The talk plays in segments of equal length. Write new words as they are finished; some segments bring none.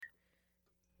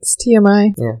It's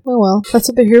TMI. Yeah. Oh well, that's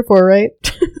what they're here for, right?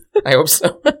 I hope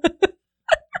so.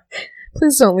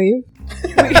 Please don't leave.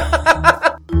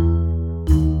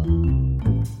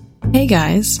 Hey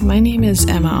guys, my name is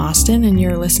Emma Austin and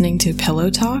you're listening to Pillow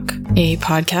Talk, a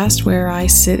podcast where I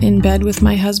sit in bed with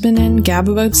my husband and gab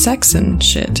about sex and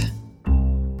shit.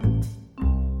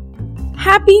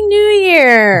 Happy New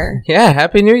Year! Yeah,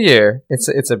 Happy New Year.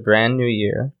 It's a brand new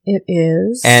year. It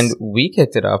is. And we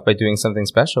kicked it off by doing something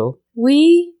special.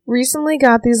 We recently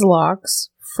got these locks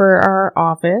for our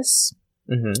office.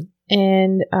 Mm-hmm.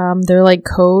 And they're like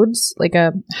codes, like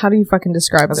a, how do you fucking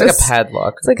describe this? It's like a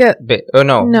padlock. It's like a...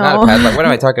 No, not a padlock. What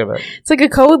am I talking about? It's like a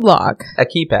code lock. A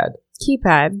keypad.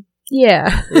 Keypad.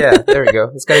 Yeah. Yeah, there we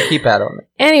go. It's got a keypad on it.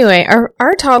 Anyway,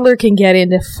 our toddler can get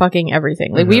into fucking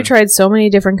everything. Like, we've tried so many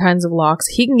different kinds of locks.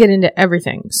 He can get into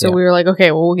everything. So we were like,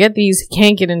 okay, well, we'll get these. He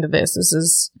can't get into this. This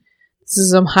is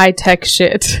some high-tech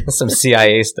shit. That's some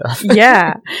CIA stuff.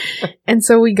 Yeah. And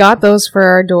so we got those for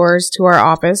our doors to our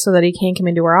office so that he can't come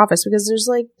into our office because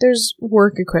there's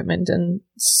work equipment and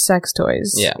sex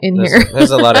toys in here.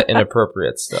 There's a lot of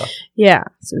inappropriate stuff. Yeah.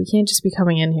 So we can't just be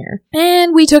coming in here.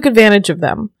 And we took advantage of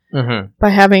them. Mm-hmm.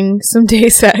 By having some day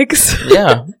sex.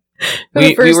 Yeah.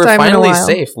 we were finally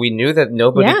safe. safe. We knew that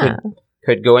nobody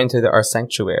could go into our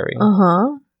sanctuary.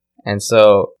 Uh-huh. And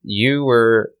so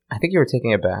I think you were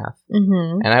taking a bath.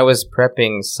 Mm-hmm. And I was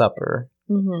prepping supper.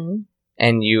 Mm-hmm.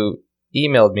 And you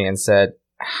emailed me and said,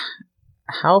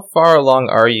 how far along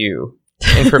are you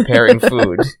in preparing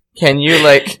food? Can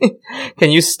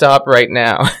you stop right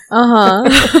now? Uh-huh.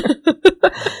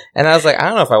 And I was like, I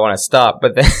don't know if I want to stop,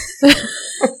 but then...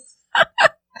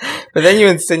 But then you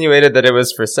insinuated that it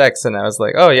was for sex, and I was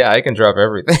like, oh yeah, I can drop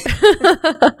everything.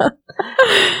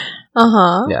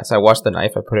 Uh-huh. Yeah, so I washed the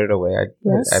knife, I put it away.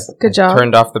 Good job.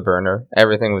 Turned off the burner.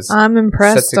 Everything was I'm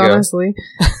impressed, honestly.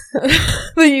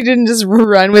 That you didn't just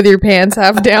run with your pants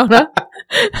half down. Huh?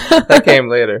 That came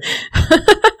later.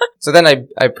 So then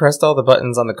I pressed all the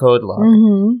buttons on the code lock,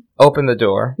 opened the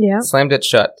door, slammed it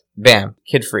shut, bam,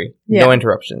 kid-free, no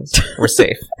interruptions. We're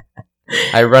safe.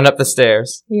 I run up the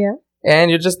stairs. Yeah.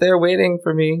 And you're just there waiting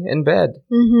for me in bed.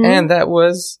 Mm-hmm. And that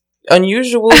was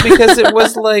unusual because it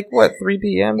was like, 3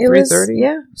 p.m., 3:30?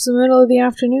 Yeah, it was the middle of the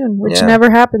afternoon, which never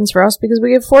happens for us because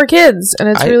we have 4 kids, and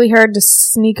it's really hard to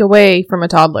sneak away from a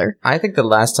toddler. I think the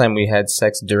last time we had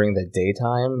sex during the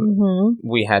daytime,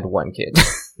 we had 1 kid.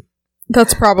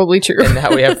 That's probably true. And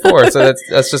now we have 4, so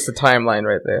that's just a timeline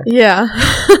right there. Yeah.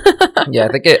 Yeah,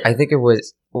 I think it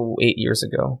was 8 years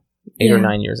ago. 8 or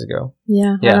 9 years ago.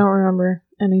 Yeah, I don't remember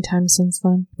any time since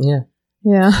then. Yeah.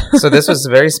 Yeah. So this was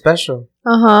very special.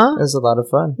 Uh-huh. It was a lot of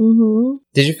fun. Mm-hmm.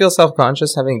 Did you feel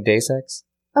self-conscious having day sex?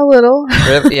 A little.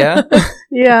 Really? Yeah?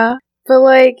 Yeah. But,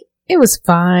 it was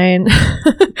fine.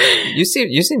 You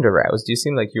seemed aroused. You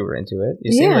seemed like you were into it.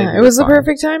 It was the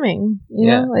perfect timing.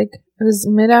 You know, it was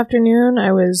mid-afternoon.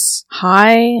 I was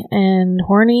high and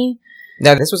horny.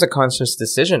 Now, this was a conscious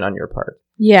decision on your part.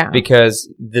 Yeah.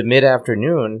 Because the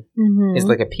mid-afternoon is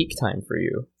like a peak time for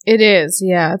you. It is,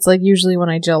 yeah. It's usually when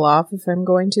I gel off if I'm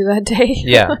going to that day.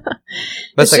 Yeah.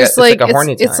 But it's like a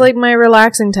horny time. It's like my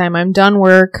relaxing time. I'm done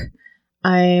work.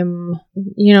 I'm,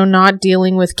 not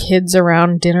dealing with kids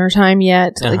around dinner time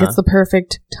yet. It's the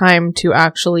perfect time to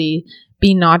actually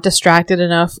be not distracted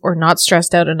enough or not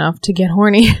stressed out enough to get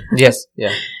horny. Yes,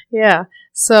 yeah. Yeah.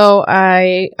 So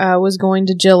I was going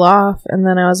to jill off, and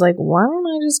then I was like, why don't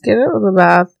I just get out of the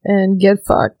bath and get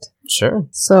fucked? Sure.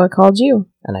 So I called you.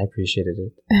 And I appreciated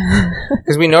it.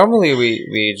 Because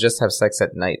we just have sex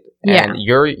at night. And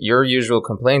your usual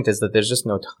complaint is that there's just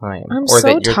no time. I'm so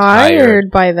that you're tired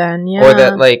by then, yeah. Or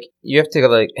that,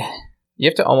 you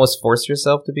have to almost force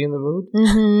yourself to be in the mood.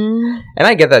 Mm-hmm. And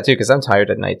I get that, too, because I'm tired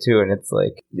at night, too. And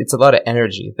it's a lot of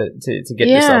energy to get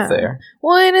yourself there.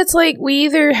 Well, and it's we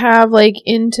either have,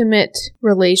 intimate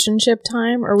relationship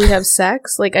time or we have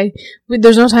sex.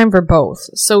 There's no time for both.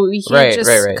 So we can't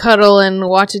just cuddle and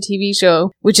watch a TV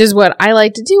show, which is what I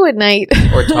like to do at night.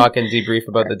 Or talk and debrief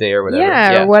about the day or whatever.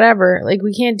 Yeah, or whatever.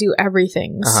 We can't do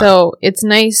everything. Uh-huh. So it's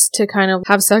nice to kind of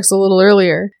have sex a little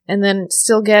earlier and then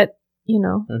still get,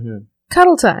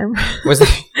 cuddle time. Was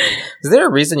there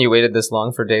a reason you waited this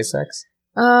long for day sex?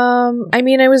 I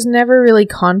was never really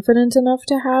confident enough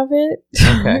to have it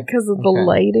because of the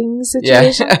lighting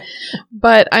situation. Yeah.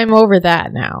 But I'm over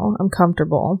that now. I'm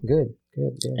comfortable. Good.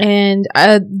 And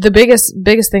the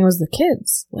biggest thing was the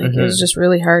kids. It was just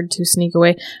really hard to sneak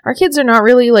away. Our kids are not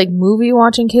really movie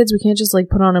watching kids. We can't just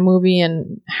put on a movie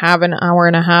and have an hour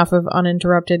and a half of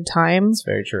uninterrupted time. That's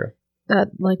very true.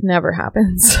 That never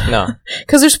happens. No.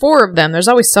 Because there's 4 of them. There's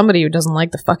always somebody who doesn't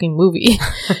like the fucking movie.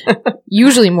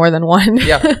 Usually more than one.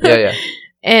 Yeah.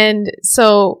 And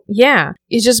so, yeah,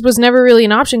 it just was never really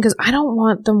an option because I don't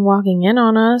want them walking in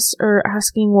on us or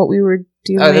asking what we were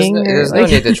doing. There's no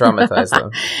need to traumatize them.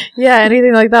 Yeah,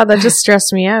 anything like that. That just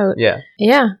stressed me out. Yeah.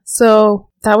 Yeah. So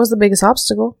that was the biggest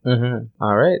obstacle. Mm-hmm.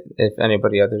 All right. If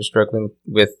anybody out there is struggling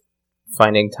with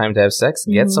finding time to have sex,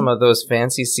 get some of those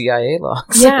fancy CIA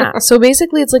locks. Yeah. So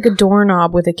basically it's like a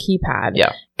doorknob with a keypad.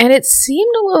 Yeah. And it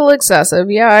seemed a little excessive.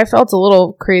 Yeah, I felt a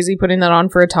little crazy putting that on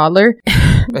for a toddler.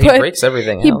 But he breaks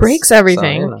everything He breaks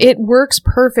everything. So, It works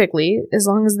perfectly as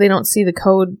long as they don't see the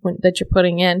code that you're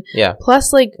putting in. Yeah.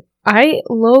 Plus, like, I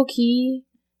low-key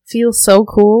feel so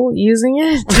cool using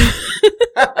it.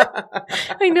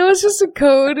 I know it's just a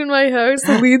code in my house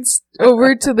that leads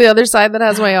over to the other side that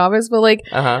has my office, but like,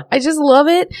 I just love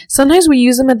it. Sometimes we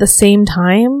use them at the same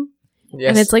time. Yes.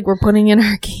 And it's like we're putting in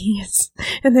our keys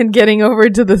and then getting over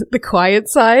to the quiet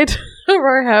side of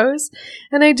our house.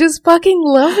 And I just fucking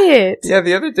love it. Yeah,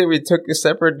 the other day we took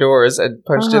separate doors and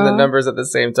punched in the numbers at the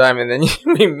same time. And then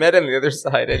we met on the other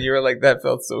side and you were like, that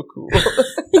felt so cool.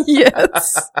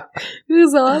 Yes. It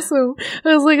was awesome.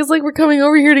 I was like, it's like we're coming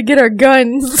over here to get our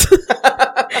guns.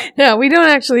 Yeah, we don't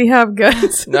actually have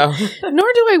guns. No.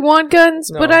 Nor do I want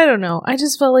guns, but I don't know. I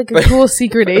just felt like a cool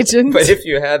secret agent. But if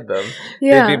you had them,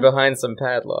 they'd be behind some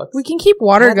padlocks. We can keep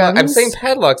water guns. I'm saying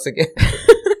padlocks again.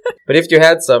 But if you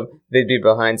had some, they'd be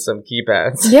behind some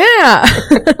keypads. Yeah.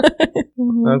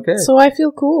 Mm-hmm. Okay. So I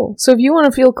feel cool. So if you want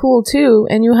to feel cool too,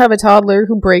 and you have a toddler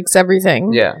who breaks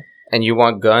everything. Yeah. And you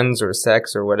want guns or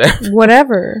sex or whatever.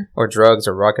 Whatever. Or drugs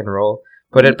or rock and roll.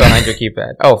 Put it behind your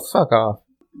keypad. Oh, fuck off.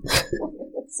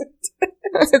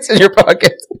 It's in your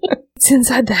pocket. It's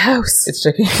inside the house.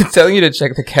 It's telling you to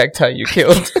check the cacti you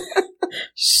killed.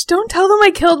 Shh, don't tell them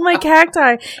I killed my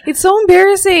cacti. It's so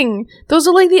embarrassing. Those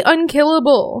are like the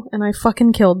unkillable. And I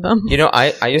fucking killed them. You know,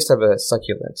 I used to have a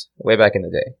succulent way back in the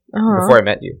day. Before I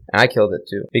met you. And I killed it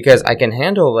too. Because I can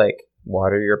handle, like,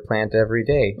 water your plant every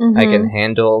day. Mm-hmm. I can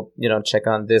handle, check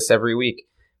on this every week.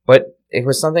 But it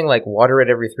was something like water it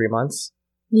every 3 months.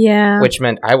 Yeah. Which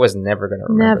meant I was never going to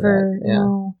remember that. Yeah.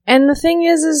 No. And the thing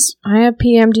is I have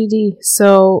PMDD,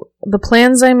 so the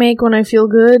plans I make when I feel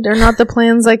good are not the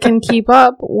plans I can keep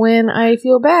up when I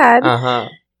feel bad. Uh-huh.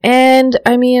 And,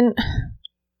 I mean,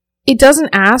 it doesn't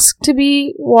ask to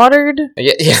be watered.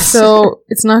 Yes. So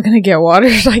it's not going to get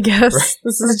watered, I guess. Right.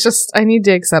 This is just, I need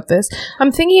to accept this.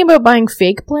 I'm thinking about buying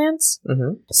fake plants.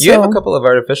 Mm-hmm. You have a couple of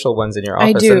artificial ones in your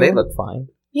office, I do. And they look fine.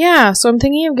 Yeah, so I'm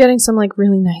thinking of getting some, like,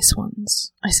 really nice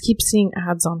ones. I keep seeing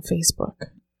ads on Facebook.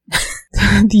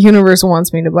 The universe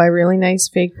wants me to buy really nice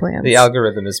fake plants. The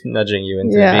algorithm is nudging you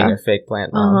into being a fake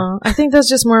plant mom. I think that's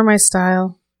just more my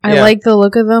style. I like the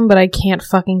look of them, but I can't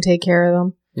fucking take care of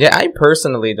them. Yeah, I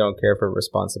personally don't care for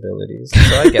responsibilities,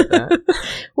 so I get that.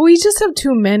 Well, we just have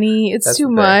too many. It's too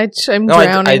much. I'm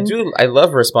drowning. I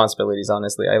love responsibilities,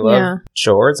 honestly. I love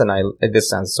chores, and this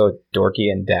sounds so dorky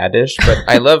and daddish, but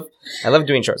I love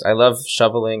doing chores. I love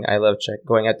shoveling. I love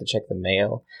going out to check the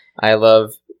mail. I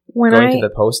love going to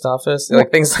the post office,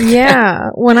 like things like that. Yeah.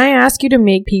 When I ask you to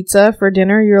make pizza for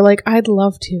dinner, you're like, I'd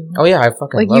love to. Oh yeah, I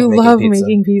fucking love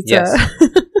making pizza. Yes.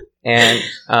 And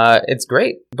it's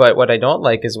great, but what I don't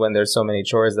like is when there's so many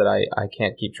chores that I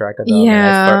can't keep track of them. Yeah. And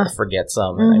I start to forget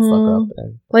some, and I fuck up.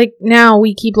 And like now,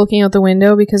 we keep looking out the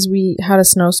window because we had a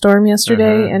snowstorm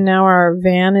yesterday, and now our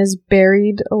van is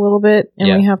buried a little bit,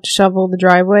 and we have to shovel the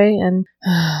driveway. And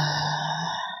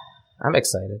I'm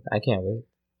excited. I can't wait.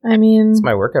 I mean, it's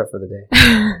my workout for the day.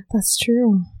 That's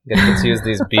true. Gotta get to use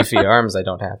these beefy arms I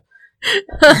don't have.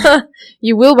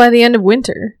 You will by the end of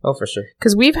winter. Oh, for sure.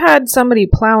 Because we've had somebody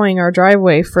plowing our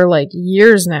driveway for like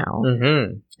years now.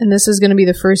 Mm-hmm. And this is going to be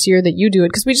the first year that you do it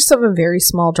because we just have a very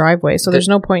small driveway. So there's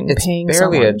no point in paying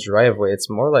someone. It's barely a driveway. It's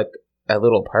more like a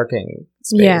little parking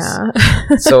space. Yeah.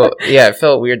 So, yeah, it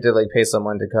felt weird to like pay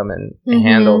someone to come and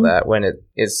handle that when it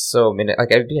is so minute.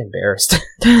 Like, I'd be embarrassed.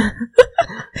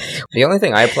 The only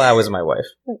thing I plow is my wife.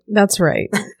 That's right.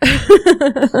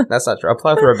 That's not true. I'll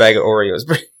plow through a bag of Oreos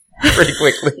pretty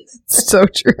quickly. So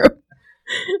true.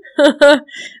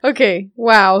 Okay,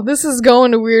 wow, this is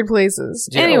going to weird places.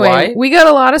 Anyway, we got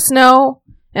a lot of snow,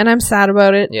 and I'm sad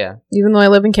about it. Yeah. Even though I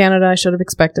live in Canada, I should have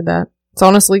expected that. It's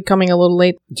honestly coming a little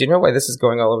late. Do you know why this is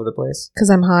going all over the place? Because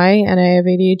I'm high and I have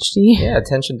ADHD. Yeah,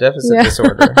 attention deficit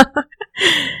disorder.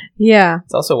 Yeah.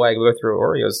 It's also why I go through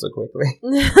Oreos so quickly.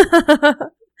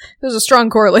 There's a strong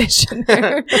correlation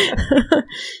there.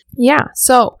 Yeah,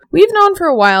 so we've known for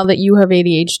a while that you have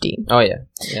ADHD. Oh, yeah.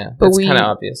 Yeah, but it's kind of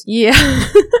obvious. Yeah.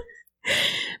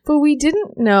 But we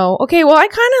didn't know. Okay, well, I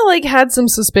kind of like had some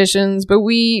suspicions, but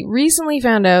we recently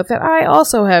found out that I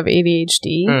also have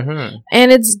ADHD,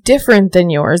 and it's different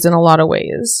than yours in a lot of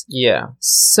ways. Yeah.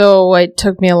 So it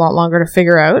took me a lot longer to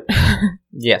figure out.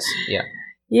 Yes. Yeah.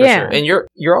 Yeah. Sure. And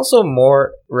you're also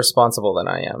more responsible than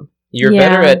I am. You're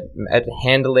better at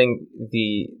handling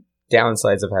the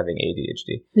downsides of having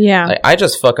ADHD. Yeah. Like, I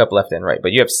just fuck up left and right,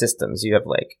 but you have systems. You have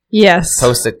like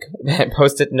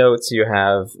post-it notes, you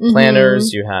have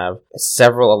planners, you have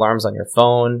several alarms on your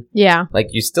phone. Yeah. Like,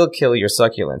 you still kill your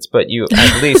succulents, but you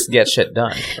at least get shit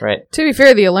done, right? To be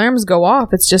fair, the alarms go off.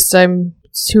 It's just I'm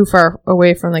too far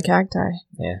away from the cacti.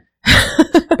 Yeah.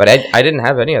 But I didn't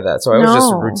have any of that, so I was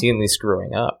just routinely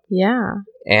screwing up. Yeah.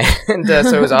 And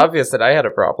so it was obvious that I had a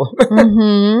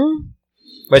problem.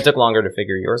 But it took longer to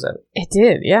figure yours out. It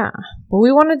did, yeah. But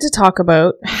we wanted to talk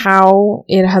about how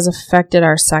it has affected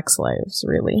our sex lives,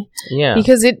 really. Yeah.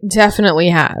 Because it definitely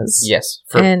has. Yes.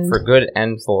 For good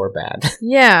and for bad.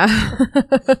 Yeah.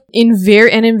 in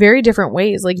very different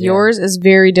ways. Like, yours is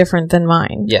very different than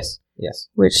mine. Yes. Yes.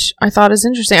 Which I thought is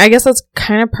interesting. I guess that's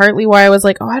kind of partly why I was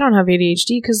like, oh, I don't have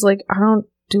ADHD, because, like, I don't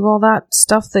do all that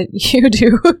stuff that you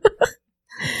do.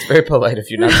 It's very polite of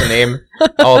you not to name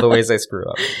all the ways I screw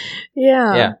up.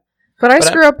 Yeah. Yeah. But I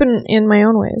screw up in my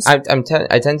own ways. I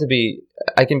tend to be,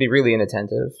 I can be really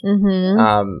inattentive.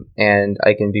 And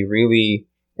I can be really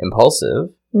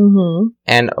impulsive.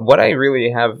 And what I really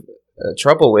have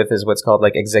trouble with is what's called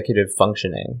like executive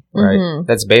functioning, right?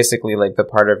 That's basically like the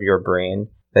part of your brain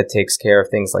that takes care of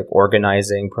things like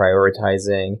organizing,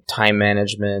 prioritizing, time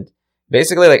management.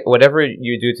 Basically, like whatever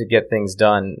you do to get things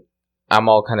done, I'm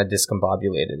all kind of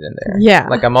discombobulated in there. Yeah.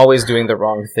 Like, I'm always doing the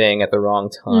wrong thing at the wrong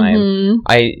time.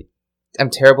 I'm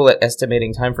terrible at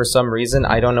estimating time for some reason.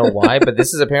 I don't know why, but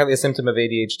this is apparently a symptom of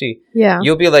ADHD. Yeah.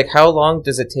 You'll be like, how long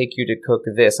does it take you to cook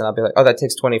this? And I'll be like, oh, that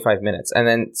takes 25 minutes. And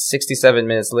then 67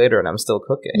 minutes later, and I'm still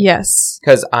cooking. Yes.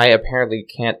 Because I apparently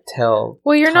can't tell.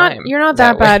 Well, you're not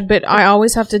that bad, but I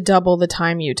always have to double the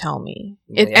time you tell me.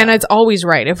 And it's always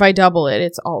right. If I double it,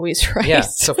 it's always right. Yeah.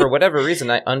 So for whatever reason,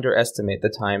 I underestimate the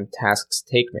time tasks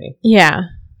take me. Yeah.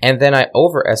 And then I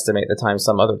overestimate the time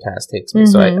some other task takes me.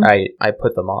 So I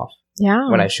put them off.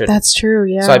 Yeah. When I shouldn't. That's true,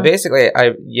 yeah. So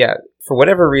for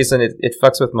whatever reason, it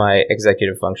fucks with my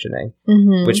executive functioning,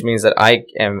 which means that I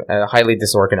am highly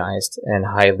disorganized and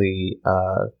highly,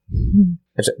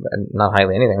 not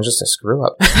highly anything, I'm just a screw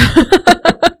up.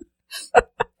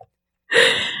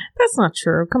 That's not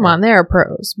true. Come on, there are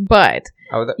pros, but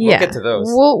we'll get to those.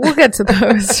 We'll get to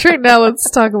those. Right now, let's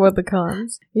talk about the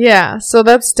cons. Yeah, so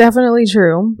that's definitely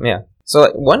true. Yeah. So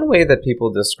like, one way that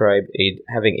people describe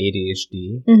having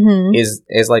ADHD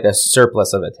is like a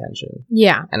surplus of attention.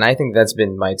 Yeah. And I think that's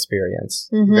been my experience.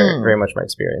 Very, very much my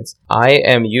experience. I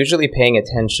am usually paying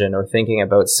attention or thinking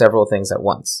about several things at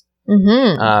once.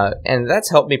 And that's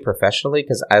helped me professionally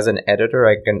because as an editor,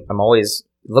 I'm always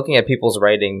looking at people's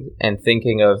writing and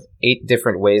thinking of 8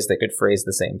 different ways they could phrase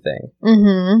the same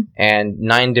thing. And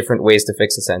 9 different ways to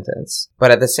fix a sentence.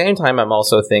 But at the same time, I'm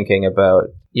also thinking about,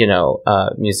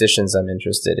 musicians I'm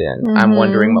interested in. I'm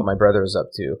wondering what my brother is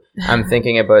up to. I'm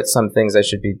thinking about some things I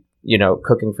should be,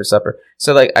 cooking for supper.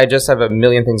 So like, I just have a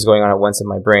million things going on at once in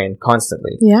my brain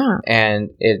constantly. Yeah.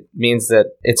 And it means that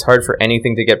it's hard for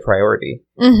anything to get priority.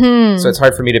 So it's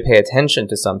hard for me to pay attention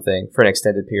to something for an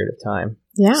extended period of time.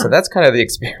 Yeah. So that's kind of the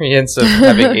experience of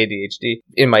having ADHD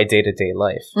in my day-to-day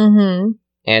life.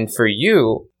 And for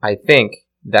you, I think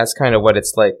that's kind of what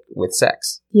it's like with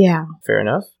sex. Yeah. Fair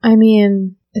enough? I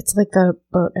mean, it's like that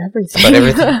about everything. About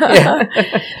everything. Yeah.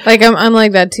 Like I'm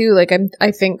like that too. Like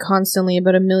I think constantly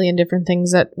about a million different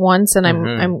things at once, and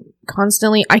I'm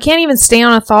constantly, I can't even stay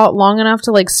on a thought long enough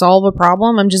to like solve a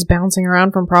problem. I'm just bouncing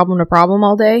around from problem to problem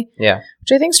all day. Yeah.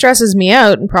 Which I think stresses me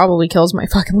out and probably kills my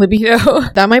fucking libido.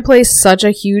 That might play such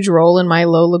a huge role in my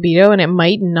low libido, and it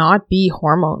might not be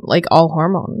all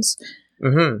hormones.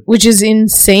 Which is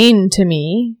insane to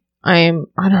me. I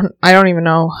don't even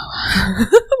know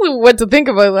what to think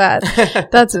about that.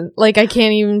 That's like, I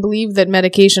can't even believe that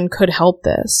medication could help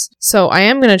this. So I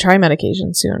am going to try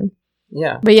medication soon.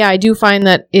 Yeah. But yeah, I do find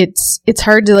that it's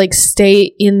hard to like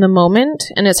stay in the moment,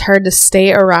 and it's hard to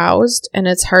stay aroused, and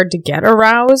it's hard to get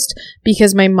aroused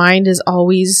because my mind is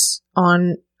always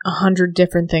on 100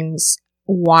 different things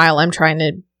while I'm trying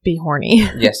to be horny.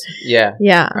 Yes. Yeah.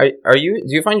 Yeah. Do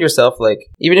you find yourself like,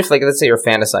 even if like, let's say you're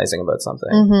fantasizing about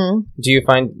something, do you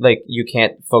find like you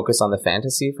can't focus on the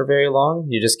fantasy for very long?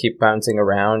 You just keep bouncing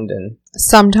around and...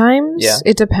 Sometimes. Yeah.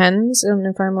 It depends on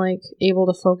if I'm like able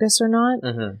to focus or not.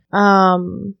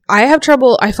 I have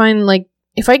trouble. I find like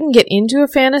if I can get into a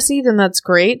fantasy, then that's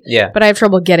great. Yeah. But I have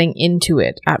trouble getting into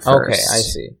it at first. Okay, I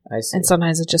see. And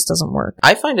sometimes it just doesn't work.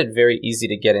 I find it very easy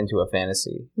to get into a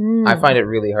fantasy. I find it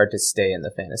really hard to stay in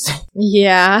the fantasy.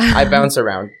 Yeah. I bounce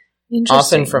around.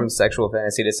 Often from sexual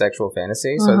fantasy to sexual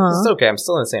fantasy. So it's okay. I'm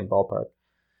still in the same ballpark.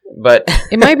 But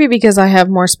it might be because I have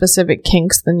more specific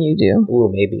kinks than you do.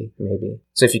 Ooh, maybe.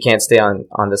 So if you can't stay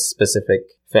on the specific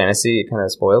fantasy, it kind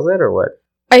of spoils it, or what?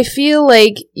 I feel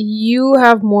like you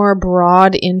have more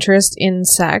broad interest in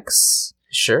sex.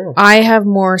 Sure. I have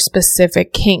more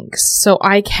specific kinks. So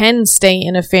I can stay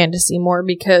in a fantasy more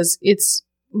because it's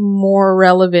more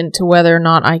relevant to whether or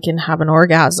not I can have an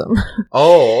orgasm.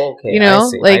 Oh, okay. You know?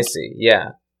 I see. Yeah.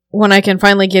 When I can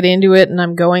finally get into it and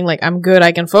I'm going, like, I'm good,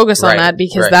 I can focus on that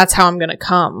because that's how I'm going to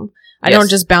come. I don't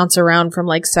just bounce around from,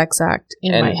 like, sex act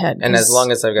in my head. And as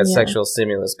long as I've got sexual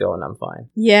stimulus going, I'm fine.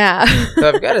 Yeah. So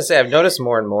I've got to say, I've noticed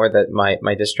more and more that my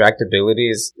distractibility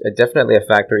is definitely a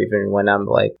factor even when I'm,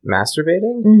 like,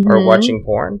 masturbating or watching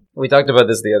porn. We talked about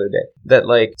this the other day. That,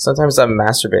 like, sometimes I'm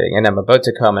masturbating and I'm about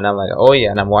to come and I'm like, oh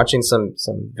yeah, and I'm watching some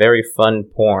very fun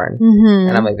porn.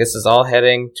 And I'm like, this is all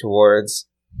heading towards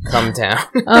come town.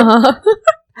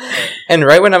 And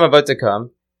right when I'm about to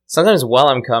come, sometimes while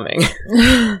I'm coming,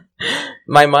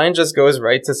 my mind just goes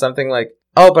right to something like,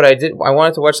 oh, but I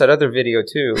wanted to watch that other video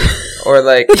too. Or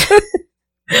like,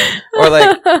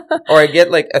 or I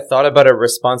get like a thought about a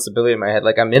responsibility in my head.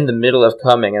 Like I'm in the middle of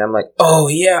coming and I'm like, oh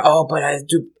yeah, but I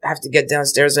do have to get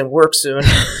downstairs and work soon.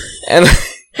 And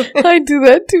I do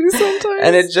that too sometimes.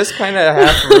 And it just kind of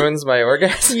half ruins my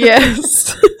orgasm.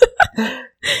 Yes.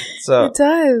 So it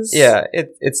does. Yeah,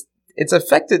 it's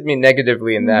affected me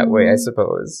negatively in that way, I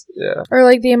suppose. Yeah. Or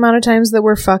like the amount of times that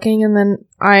we're fucking and then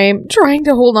I'm trying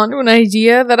to hold on to an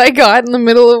idea that I got in the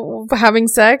middle of having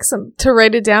sex and to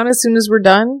write it down as soon as we're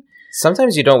done.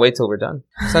 Sometimes you don't wait till we're done.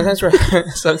 Sometimes we're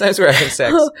having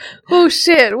sex. Oh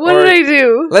shit! What did I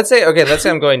do? Let's say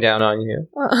I'm going down on you,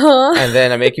 and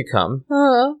then I make you come.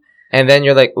 And then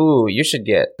you're like, ooh, you should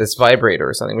get this vibrator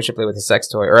or something. We should play with a sex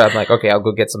toy. Or I'm like, okay, I'll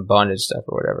go get some bondage stuff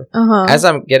or whatever. As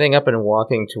I'm getting up and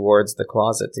walking towards the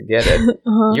closet to get it,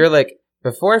 you're like,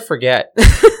 before I forget,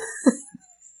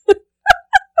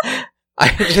 I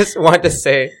just want to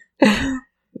say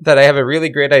that I have a really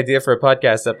great idea for a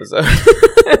podcast episode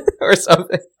or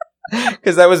something.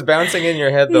 Because I was bouncing in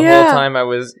your head the whole time I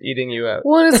was eating you out.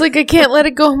 Well, it's like I can't let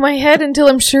it go in my head until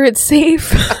I'm sure it's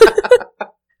safe.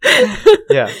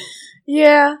 Yeah.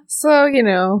 Yeah, so,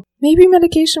 maybe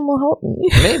medication will help me.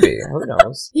 Maybe, who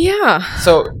knows? Yeah.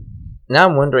 So, now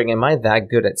I'm wondering, am I that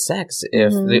good at sex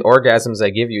if the orgasms I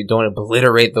give you don't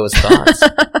obliterate those thoughts?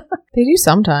 They do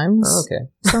sometimes. Oh, okay.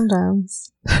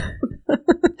 Sometimes.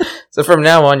 So from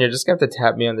now on, you're just going to have to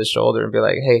tap me on the shoulder and be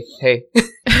like, hey,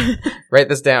 write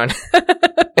this down.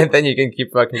 And then you can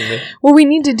keep fucking me. What we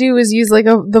need to do is use like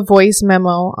the voice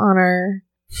memo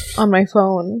on my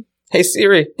phone. Hey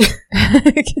Siri.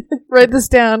 Write this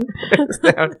down.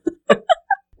 That'd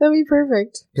be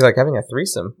perfect. Be like having a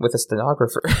threesome with a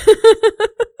stenographer. I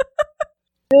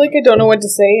feel like I don't know what to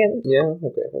say. Yeah,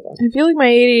 okay, hold on. I feel like my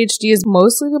ADHD is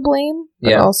mostly to blame,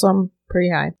 but also I'm pretty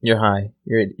high. You're high.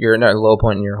 You're in a low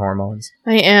point in your hormones.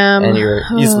 I am. And you're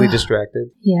easily distracted.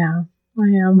 Yeah, I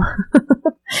am.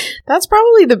 That's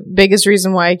probably the biggest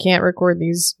reason why I can't record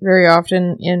these very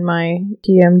often in my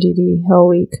PMDD Hell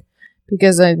Week.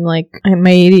 Because my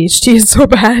ADHD is so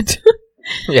bad.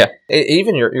 Yeah.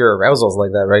 Even your arousal's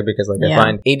like that, right? Because I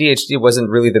find ADHD wasn't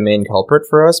really the main culprit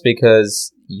for us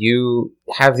because you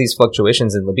have these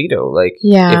fluctuations in libido. Like,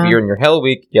 if you're in your hell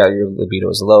week, your libido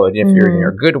is low. And if you're in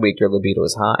your good week, your libido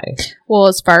is high. Well,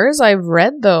 as far as I've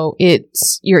read, though,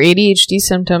 it's your ADHD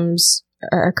symptoms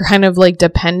are kind of like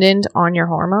dependent on your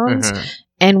hormones.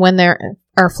 And when there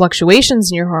are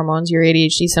fluctuations in your hormones, your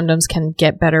ADHD symptoms can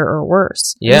get better or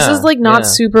worse. This is not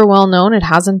super well known. It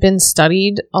hasn't been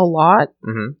studied a lot,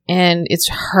 and it's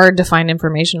hard to find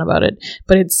information about it.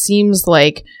 But it seems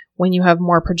like when you have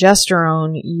more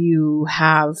progesterone, you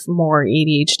have more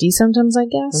ADHD symptoms, I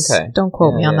guess. Okay. Don't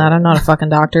quote me on that. I'm not a fucking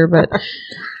doctor, but...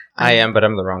 I am, but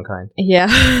I'm the wrong kind. Yeah.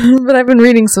 But I've been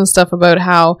reading some stuff about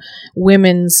how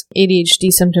women's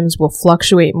ADHD symptoms will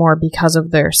fluctuate more because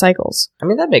of their cycles. I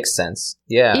mean, that makes sense.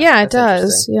 Yeah. Yeah, it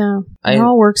does. Yeah. It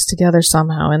all works together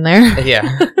somehow in there.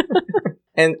 Yeah.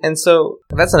 And so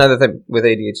that's another thing with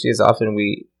ADHD is often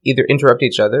we either interrupt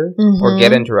each other or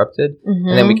get interrupted,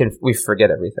 and then we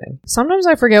forget everything. Sometimes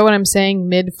I forget what I'm saying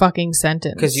mid fucking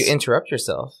sentence. Because you interrupt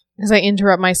yourself. Because I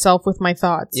interrupt myself with my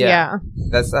thoughts. Yeah.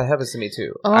 That happens to me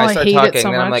too. Oh, I start hate talking it so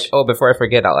and much. I'm like, oh, before I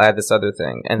forget, I'll add this other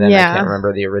thing. And then I can't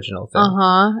remember the original thing.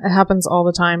 It happens all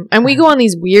the time. And we go on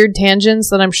these weird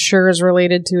tangents that I'm sure is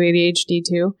related to ADHD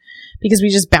too. Because we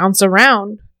just bounce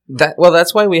around.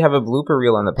 That's why we have a blooper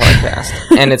reel on the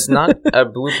podcast. And it's not a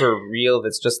blooper reel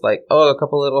that's just like, oh, a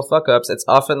couple little fuck ups. It's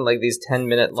often like these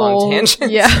 10-minute long tangents.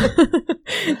 Yeah.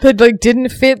 That like didn't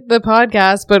fit the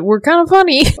podcast, but were kind of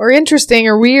funny or interesting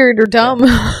or weird or dumb.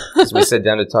 So we sit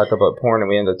down to talk about porn and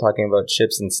we end up talking about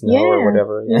chips and snow or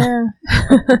whatever. Yeah.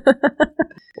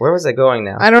 Where was I going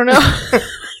now? I don't know.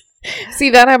 See,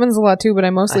 that happens a lot too, but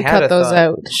I mostly cut those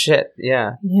out. Shit,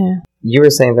 yeah. Yeah. You were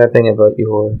saying that thing about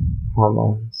your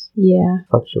hormones. Yeah.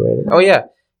 Fluctuating. Oh, yeah.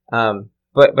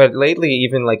 But lately,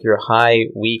 even like your high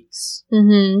weeks,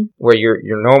 where you're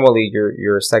normally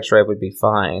your sex drive would be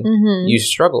fine, you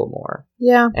struggle more.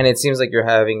 Yeah. And it seems like you're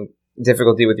having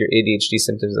difficulty with your ADHD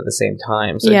symptoms at the same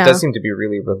time. So it does seem to be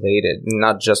really related,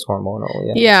 not just hormonal.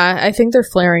 Yeah, I think they're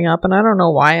flaring up, and I don't know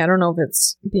why. I don't know if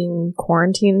it's being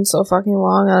quarantined so fucking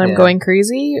long and I'm going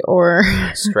crazy or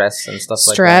stress and stuff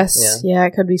like that. Stress. Yeah,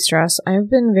 it could be stress. I've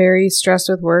been very stressed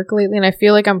with work lately, and I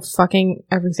feel like I'm fucking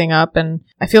everything up, and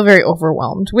I feel very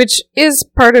overwhelmed, which is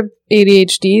part of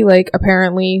ADHD. Like,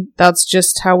 apparently that's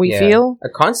just how we feel. A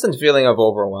constant feeling of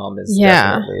overwhelm is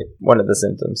definitely one of the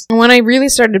symptoms. And when I really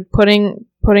started putting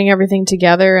everything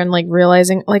together and like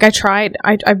realizing, like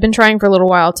I've been trying for a little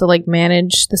while to like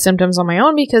manage the symptoms on my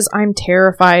own because I'm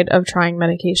terrified of trying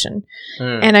medication.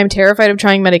 And I'm terrified of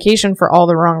trying medication for all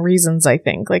the wrong reasons, I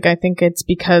think. Like, I think it's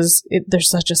because there's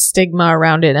such a stigma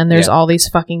around it, and there's all these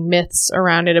fucking myths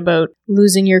around it about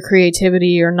losing your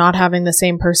creativity or not having the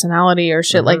same personality or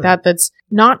shit like that. That's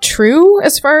not true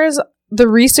as far as the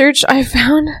research I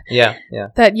found.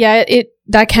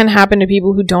 That can happen to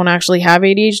people who don't actually have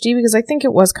ADHD, because I think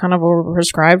it was kind of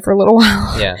overprescribed for a little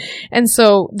while. Yeah. And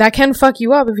so that can fuck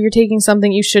you up if you're taking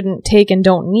something you shouldn't take and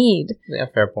don't need. Yeah,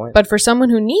 fair point. But for someone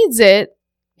who needs it,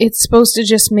 it's supposed to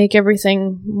just make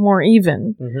everything more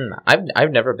even.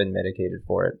 I've never been medicated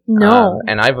for it. No.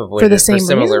 And I've avoided it for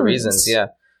similar reasons. Yeah.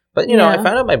 But, you know, I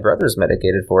found out my brother's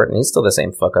medicated for it, and he's still the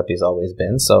same fuck up he's always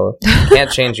been, so can't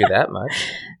change you that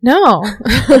much. No.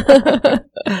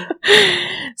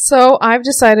 So I've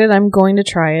decided I'm going to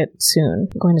try it soon.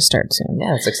 I'm going to start soon.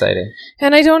 Yeah, it's exciting.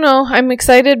 And I don't know. I'm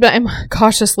excited, but I'm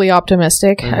cautiously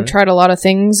optimistic. I've tried a lot of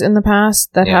things in the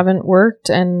past that haven't worked,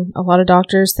 and a lot of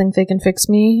doctors think they can fix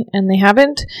me, and they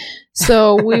haven't.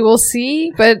 So we will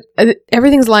see, but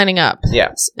everything's lining up.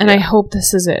 Yes. And I hope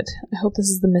this is it. I hope this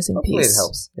is the missing piece. Hopefully it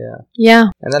helps. Yeah. Yeah.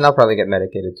 And then I'll probably get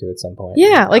medicated too at some point.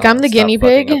 Yeah, like I'm the guinea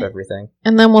pig. Up everything.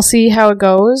 And then we'll see how it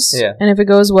goes. Yeah. And if it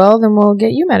goes well, then we'll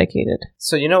get you medicated.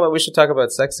 So you know what? We should talk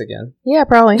about sex again. Yeah,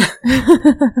 probably.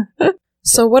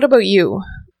 So what about you?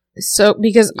 So,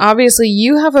 because obviously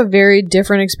you have a very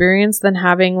different experience than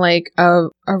having like a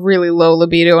really low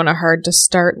libido and a hard to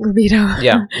start libido.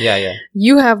 Yeah.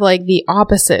 You have like the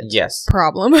opposite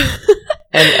problem.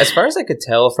 And as far as I could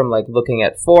tell from like looking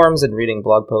at forums and reading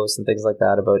blog posts and things like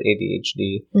that about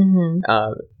ADHD,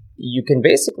 you can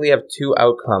basically have two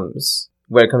outcomes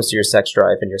when it comes to your sex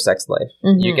drive and your sex life.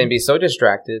 You can be so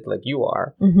distracted, like you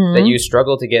are, that you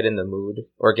struggle to get in the mood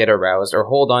or get aroused or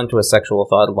hold on to a sexual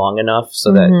thought long enough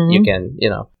so that you can, you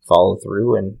know, follow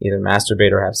through and either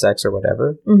masturbate or have sex or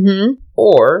whatever.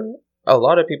 Or a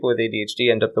lot of people with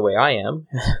ADHD end up the way I am,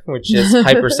 which is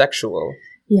hypersexual.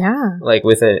 Yeah. Like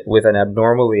with an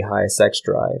abnormally high sex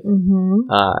drive.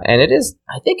 And it is,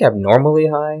 I think, abnormally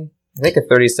high. I think a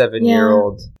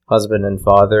 37-year-old husband and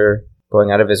father going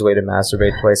out of his way to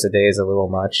masturbate twice a day is a little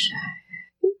much.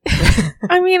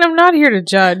 I mean, I'm not here to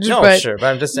judge. No, but sure, but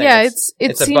I'm just saying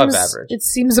it's seems above average. It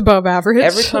seems above average.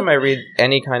 Every time I read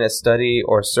any kind of study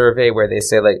or survey where they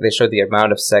say, like, they show the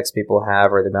amount of sex people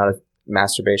have or the amount of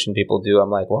masturbation people do, I'm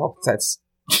like, well, that's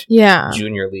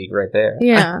junior league right there.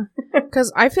 Yeah.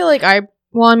 Because I feel like I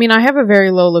have a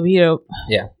very low libido.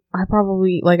 Yeah. I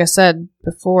probably, like I said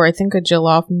before, I think I jill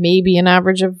off maybe an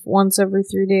average of once every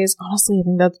 3 days. Honestly, I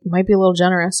think that might be a little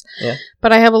generous. Yeah.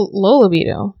 But I have a low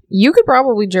libido. You could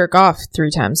probably jerk off 3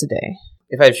 times a day.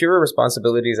 If I had fewer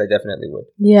responsibilities, I definitely would.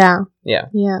 Yeah. Yeah.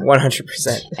 Yeah.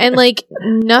 100%. And like,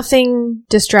 nothing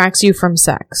distracts you from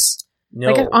sex. No.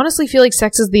 Like, I honestly feel like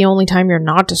sex is the only time you're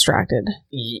not distracted.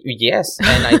 Yes,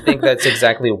 and I think that's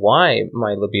exactly why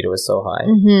my libido is so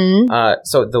high.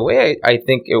 So the way I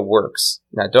think it works,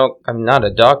 now I'm not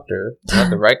a doctor, not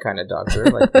the right kind of doctor,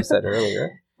 like you said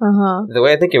earlier. The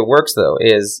way I think it works, though,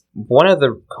 is one of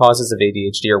the causes of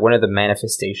ADHD, or one of the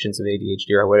manifestations of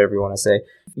ADHD, or whatever you want to say,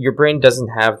 your brain doesn't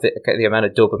have the amount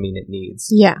of dopamine it needs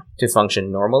to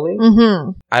function normally.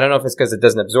 I don't know if it's because it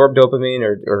doesn't absorb dopamine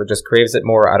or just craves it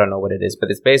more. I don't know what it is, but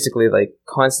it's basically like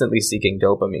constantly seeking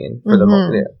dopamine for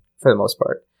the most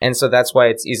part. And so that's why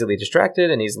it's easily distracted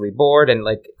and easily bored and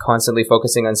like constantly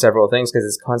focusing on several things, because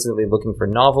it's constantly looking for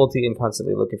novelty and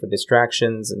constantly looking for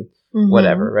distractions and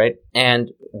whatever, right? And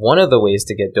one of the ways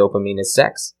to get dopamine is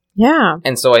sex. Yeah.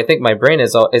 And so I think my brain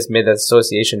has made that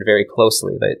association very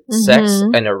closely, that sex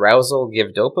and arousal give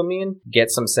dopamine,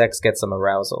 get some sex, get some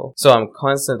arousal. So I'm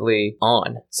constantly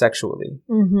on sexually.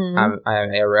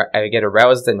 I get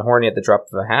aroused and horny at the drop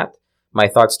of a hat. My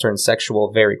thoughts turn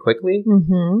sexual very quickly.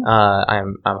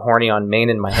 I'm horny on main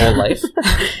in my whole life.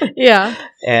 Yeah.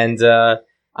 And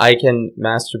I can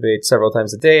masturbate several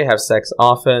times a day, have sex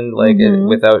often, like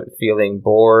without feeling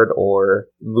bored or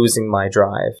losing my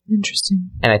drive. Interesting.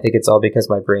 And I think it's all because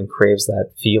my brain craves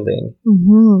that feeling.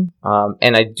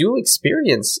 And I do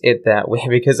experience it that way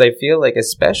because I feel like,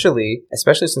 especially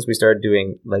since we started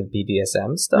doing like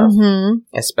BDSM stuff,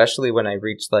 especially when I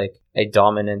reach like a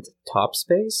dominant top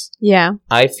space,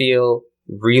 I feel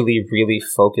really, really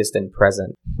focused and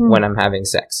present when I'm having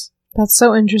sex. That's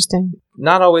so interesting.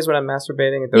 Not always when I'm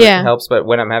masturbating, it helps, but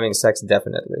when I'm having sex,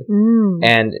 definitely.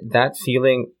 And that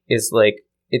feeling is like,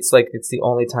 it's the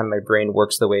only time my brain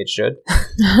works the way it should.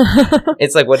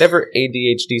 It's like whatever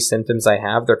ADHD symptoms I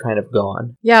have, they're kind of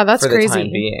gone. Yeah, that's crazy. For the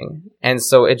time being. And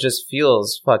so it just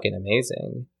feels fucking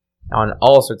amazing on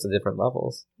all sorts of different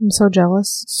levels. I'm so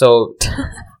jealous. So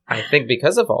I think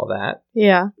because of all that,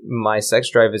 my sex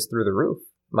drive is through the roof.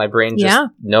 My brain just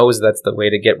knows that's the way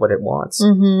to get what it wants.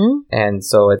 And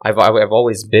so I've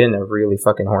always been a really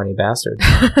fucking horny bastard.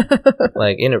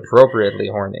 Like, inappropriately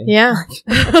horny. Yeah.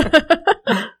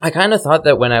 I kind of thought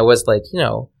that when I was like,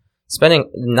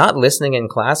 not listening in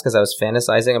class because I was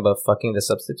fantasizing about fucking the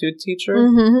substitute teacher,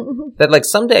 that like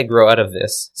someday I'd grow out of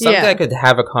this. Someday I could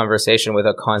have a conversation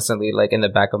without constantly like in the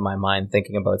back of my mind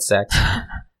thinking about sex.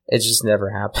 It just never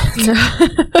happened.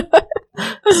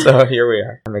 So here we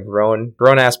are. I'm a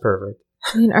grown-ass pervert.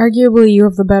 I mean, arguably you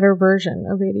have the better version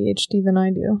of ADHD than I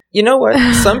do. You know what?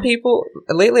 Some people,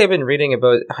 lately I've been reading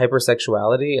about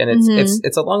hypersexuality, and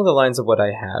it's along the lines of what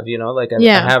I have, like I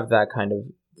have that kind of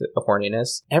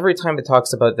horniness. Every time it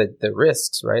talks about the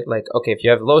risks, right? Like, okay, if you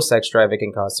have low sex drive, it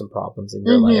can cause some problems in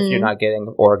your life. You're not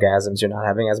getting orgasms, you're not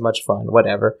having as much fun,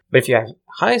 whatever. But if you have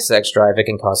high sex drive, it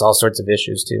can cause all sorts of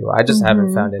issues too. I just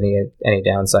haven't found any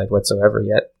downside whatsoever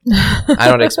yet. I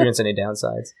don't experience any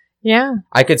downsides. Yeah.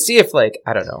 I could see if, like,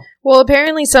 I don't know. Well,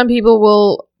 apparently some people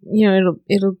will,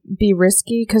 it'll be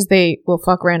risky because they will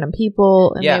fuck random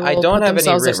people. And I don't have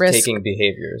any risk-taking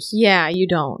behaviors. Yeah, you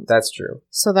don't. That's true.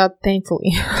 So that,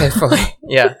 thankfully.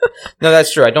 Yeah. No,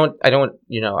 that's true. I don't,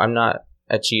 I'm not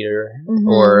a cheater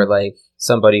or, like,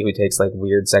 somebody who takes, like,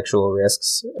 weird sexual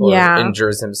risks or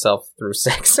injures himself through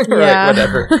sex or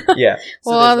whatever. Yeah. So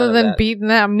well, other than beating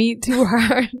that meat too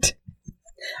hard.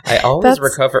 I always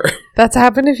recover. That's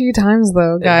happened a few times,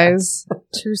 though, guys.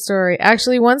 True story.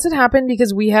 Actually, once it happened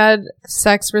because we had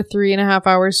sex for 3.5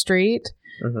 hours straight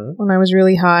when I was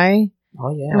really high. Oh,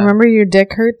 yeah. I remember your dick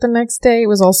hurt the next day. It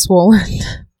was all swollen.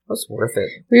 It was worth it.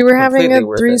 We were having a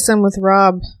threesome with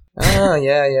Rob. Oh,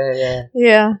 yeah.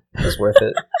 Yeah. It was worth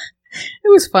it. It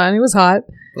was fun. It was hot.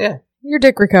 Yeah. Your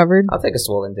dick recovered. I'll take a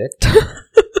swollen dick.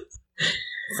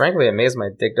 Frankly, I'm amazed my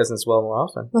dick doesn't swell more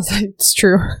often. It's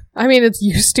true. I mean, it's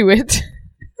used to it.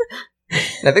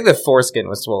 I think the foreskin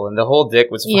was swollen. The whole dick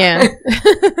was fine. Yeah.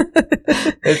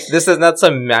 This is not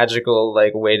some magical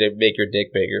like way to make your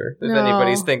dick bigger. If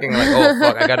anybody's thinking like, oh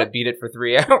fuck, I gotta beat it for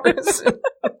 3 hours.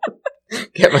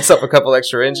 Get myself a couple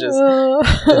extra inches.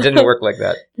 It didn't work like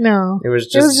that. No. It was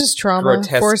just trauma.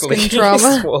 Foreskin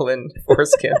trauma. Swollen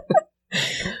foreskin.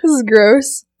 This is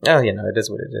gross. Oh, it is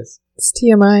what it is. It's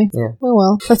TMI. Yeah. Oh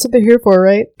well. That's what they're here for,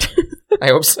 right? I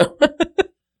hope so.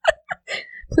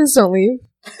 Please don't leave.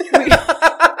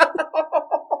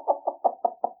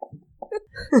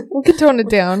 We can tone it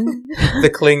down. The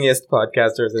clingiest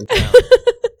podcasters in town.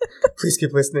 Please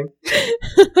keep listening.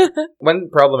 One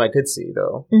problem I could see,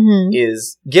 though,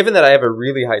 is given that I have a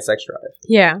really high sex drive.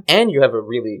 Yeah. And you have a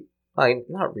really,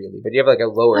 not really, but you have like a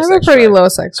lower sex drive. I have a pretty low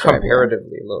sex drive.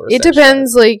 Comparatively lower sex drive. It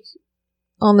depends, like,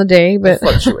 on the day, but... It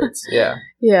fluctuates, yeah.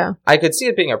 Yeah. I could see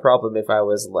it being a problem if I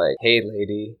was like, hey,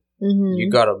 lady, you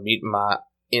gotta meet my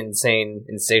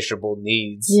insatiable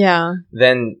needs. Yeah.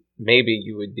 Then maybe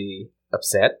you would be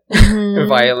upset,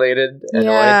 violated,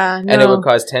 annoyed, and it would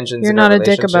cause tensions. You're in not a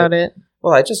dick about it.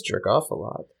 Well, I just jerk off a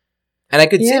lot. And I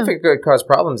could see if it could cause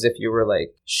problems if you were,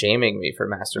 like, shaming me for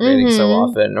masturbating so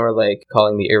often, or, like,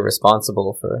 calling me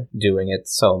irresponsible for doing it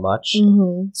so much.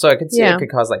 So I could see it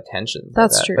could cause, like, tension.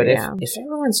 That's true, But if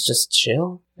everyone's just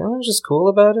chill, everyone's just cool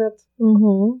about it,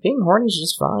 being horny is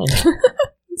just fine.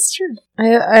 It's true.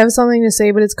 I have something to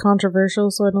say, but it's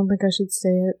controversial, so I don't think I should say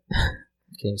it.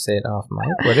 Can you say it off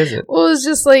mic? What is it? Well, it's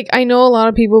just like, I know a lot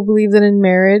of people believe that in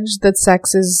marriage that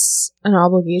sex is an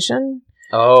obligation.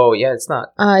 Oh, yeah, it's not.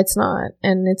 It's not.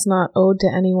 And it's not owed to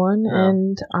anyone. No.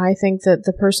 And I think that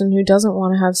the person who doesn't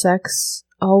want to have sex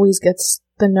always gets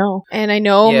the no. And I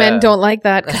know men don't like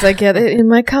that because I get it in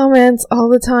my comments all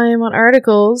the time on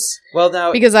articles. Well,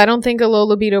 now, because I don't think a low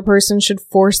libido person should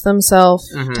force themselves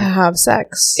to have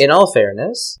sex. In all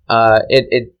fairness,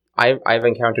 I've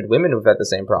encountered women who've had the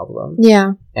same problem.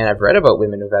 Yeah. And I've read about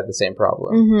women who've had the same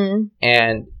problem.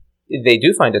 And they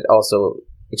do find it also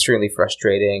extremely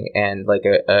frustrating and like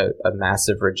a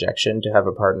massive rejection to have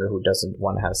a partner who doesn't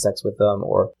want to have sex with them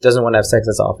or doesn't want to have sex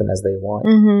as often as they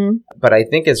want. But I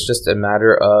think it's just a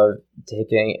matter of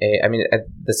taking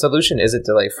the solution isn't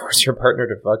to like force your partner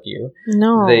to fuck you.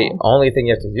 No. The only thing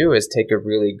you have to do is take a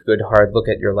really good hard look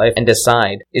at your life and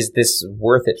decide, is this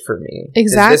worth it for me?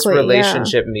 Exactly. Does this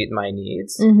relationship meet my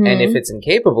needs? And if it's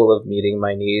incapable of meeting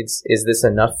my needs, is this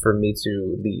enough for me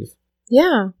to leave?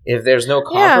 Yeah. If there's no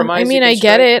compromise, I mean, I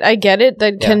get it.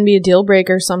 That can be a deal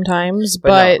breaker sometimes,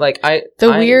 but no, like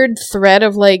weird threat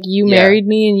of like, you married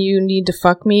me and you need to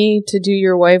fuck me to do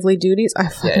your wifely duties. I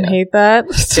fucking hate that.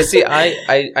 See,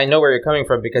 I know where you're coming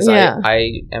from because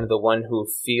I am the one who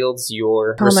fields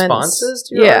your responses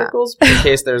to your articles in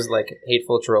case there's like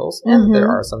hateful trolls, and there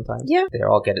are sometimes. Yeah, they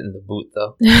all get it in the boot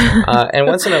though. And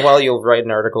once in a while, you'll write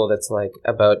an article that's like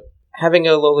about having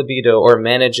a low libido or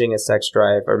managing a sex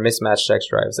drive or mismatched sex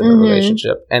drives in a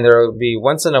relationship. And there will be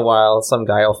once in a while, some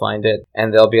guy will find it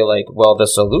and they'll be like, well, the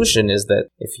solution is that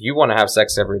if you want to have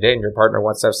sex every day and your partner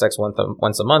wants to have sex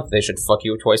once a month, they should fuck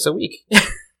you twice a week.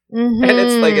 And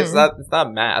it's like, it's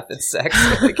not math, it's sex.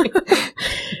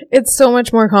 It's so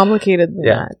much more complicated than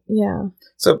that. Yeah.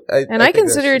 So I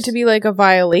consider it to be like a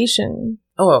violation.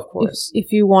 Oh, of course.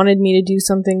 If you wanted me to do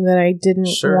something that I didn't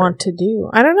want to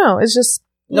do. I don't know. It's just...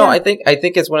 No, I think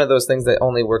it's one of those things that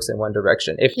only works in one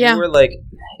direction. If you were like,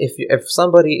 if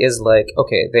somebody is like,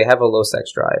 okay, they have a low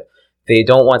sex drive, they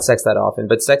don't want sex that often,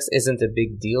 but sex isn't a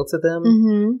big deal to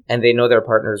them, and they know their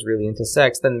partner is really into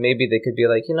sex, then maybe they could be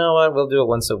like, you know what, we'll do it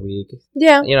once a week.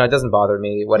 Yeah, you know, it doesn't bother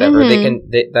me. Whatever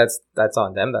that's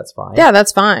on them. That's fine. Yeah,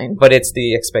 that's fine. But it's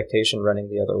the expectation running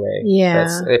the other way.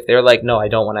 Yeah, if they're like, no, I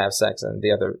don't want to have sex, and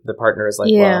the partner is like,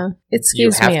 well, it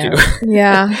skews me out.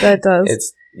 Yeah, that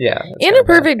does. In a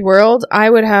perfect world, I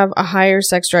would have a higher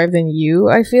sex drive than you.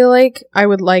 I feel like I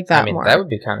would like that more. That would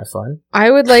be kind of fun.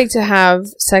 I would like to have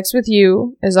sex with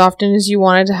you as often as you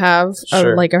wanted to have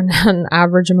an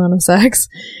average amount of sex.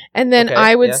 And then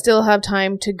I would still have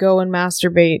time to go and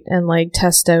masturbate and like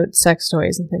test out sex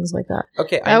toys and things like that.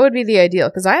 Okay. That would be the ideal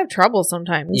because I have trouble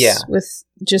sometimes with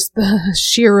just the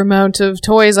sheer amount of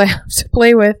toys I have to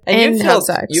play with and have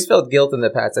sex. You felt guilt in the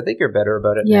past. I think you're better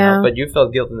about it now, but you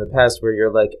felt guilt in the past where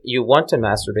you're like, you want to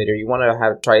masturbate or you want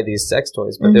to try these sex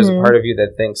toys, but there's a part of you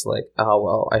that thinks like, oh,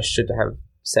 well, I should have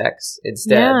sex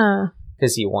instead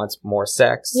because he wants more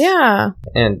sex. Yeah.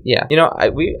 And you know, I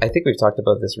think we've talked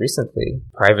about this recently,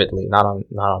 privately, not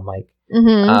on mic.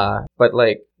 But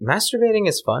like masturbating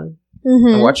is fun.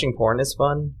 And watching porn is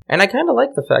fun. And I kind of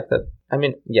like the fact that, I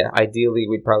mean, ideally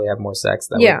we'd probably have more sex.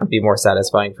 That would be more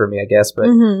satisfying for me, I guess. But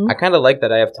I kind of like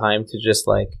that I have time to just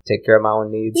like take care of my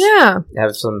own needs. Yeah.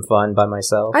 Have some fun by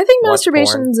myself. I think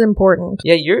masturbation is important.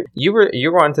 Yeah, you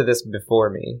were onto this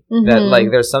before me. That like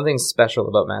there's something special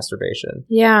about masturbation.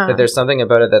 Yeah. That there's something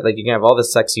about it that like you can have all the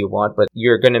sex you want, but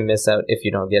you're gonna miss out if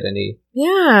you don't get any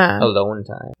alone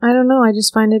time. I don't know. I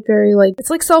just find it very like, it's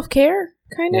like self-care.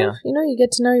 Kind of, you know, you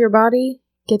get to know your body,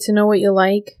 get to know what you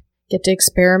like, get to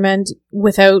experiment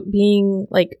without being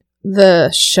like the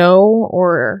show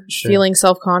or feeling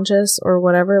self-conscious or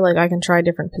whatever. Like I can try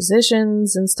different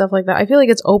positions and stuff like that. I feel like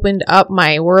it's opened up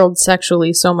my world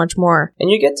sexually so much more. And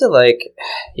you get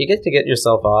to get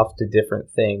yourself off to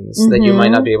different things that you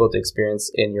might not be able to experience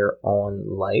in your own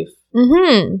life.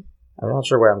 I'm not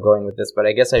sure where I'm going with this, but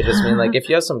I guess I just mean like if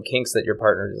you have some kinks that your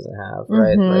partner doesn't have,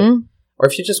 right? Like, or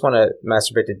if you just want to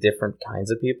masturbate to different kinds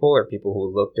of people or people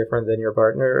who look different than your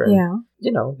partner, and,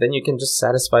 you know, then you can just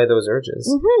satisfy those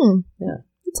urges. Yeah.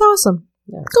 It's awesome.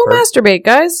 Yeah, go masturbate,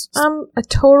 guys. I'm a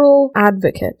total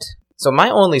advocate. So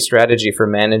my only strategy for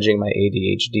managing my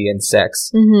ADHD and sex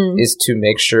is to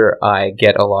make sure I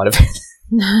get a lot of it.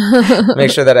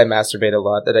 Make sure that I masturbate a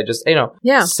lot, that I just,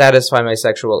 satisfy my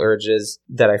sexual urges,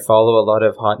 that I follow a lot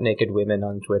of hot naked women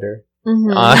on Twitter.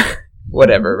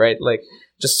 Whatever, right? Like,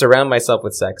 just surround myself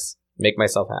with sex. Make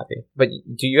myself happy. But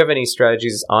do you have any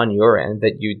strategies on your end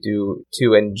that you do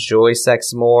to enjoy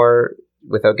sex more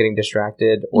without getting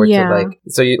distracted, or to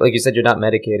like you said, you're not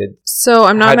medicated? So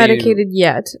I'm not medicated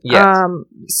yet. I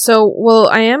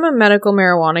am a medical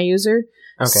marijuana user.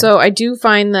 Okay. So I do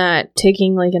find that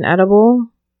taking like an edible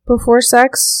before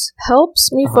sex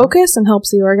helps me focus and helps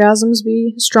the orgasms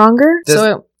be stronger.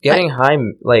 Does getting high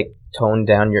like tone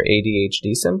down your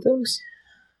ADHD symptoms?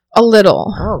 A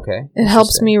little. Oh, okay. It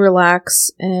helps me relax.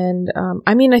 And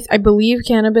I believe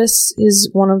cannabis is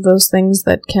one of those things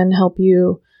that can help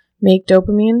you make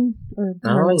dopamine. Or I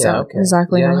don't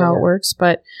exactly know how it works.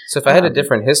 But so if I had a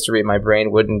different history, my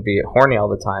brain wouldn't be horny all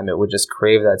the time. It would just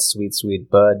crave that sweet, sweet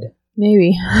bud.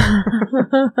 Maybe.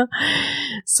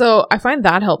 So I find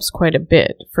that helps quite a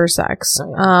bit for sex.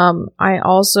 Oh, yeah. I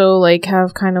also like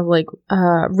have kind of like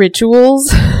rituals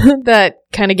that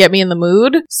kind of get me in the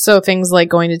mood. So things like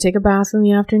going to take a bath in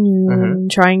the afternoon,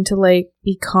 trying to like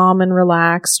be calm and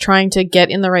relaxed, trying to get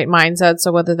in the right mindset.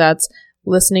 So whether that's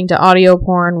listening to audio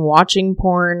porn, watching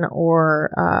porn,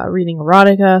 or reading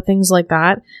erotica, things like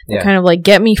that. That kind of like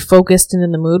get me focused and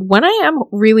in the mood. When I am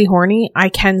really horny, I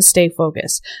can stay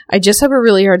focused. I just have a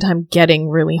really hard time getting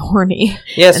really horny.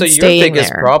 Yeah, so your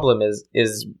biggest problem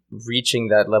is reaching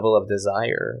that level of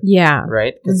desire. Yeah.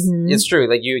 Right? Because it's true.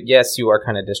 Like you are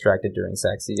kind of distracted during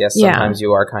sex. Yes, sometimes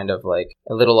you are kind of like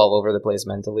a little all over the place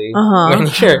mentally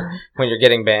when you're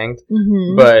getting banged.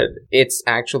 But it's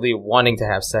actually wanting to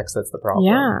have sex that's the problem.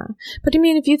 Yeah. But I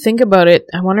mean, if you think about it,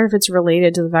 I wonder if it's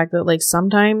related to the fact that like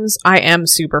sometimes I am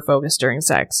super focused during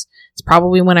sex. It's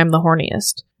probably when I'm the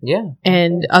horniest. Yeah.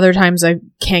 And other times I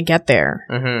can't get there.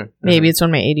 Maybe it's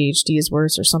when my ADHD is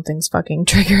worse or something's fucking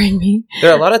triggering me.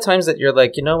 There are a lot of times that you're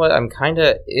like, you know what? I'm kind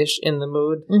of ish in the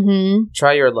mood.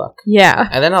 Try your luck. Yeah.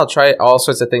 And then I'll try all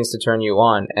sorts of things to turn you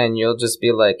on. And you'll just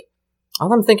be like,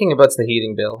 all I'm thinking about is the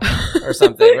heating bill or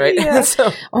something, right?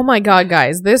 So, oh my God,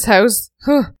 guys. This house,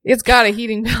 it's got a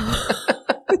heating bill.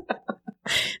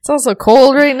 It's also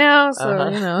cold right now, so,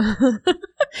 you know.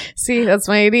 See, that's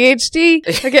my ADHD.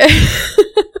 Okay.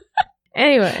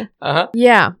 Anyway.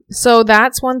 Yeah, so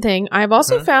that's one thing. I've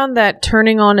also found that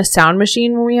turning on a sound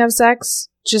machine when we have sex,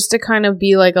 just to kind of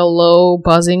be like a low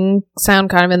buzzing sound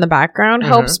kind of in the background,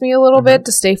 helps me a little bit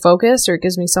to stay focused, or it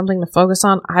gives me something to focus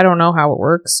on. I don't know how it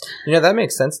works. You know, that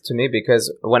makes sense to me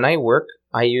because when I work,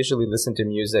 I usually listen to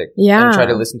music and try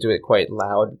to listen to it quite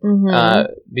loud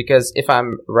because if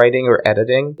I'm writing or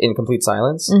editing in complete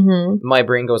silence, my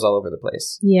brain goes all over the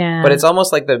place. Yeah. But it's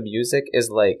almost like the music is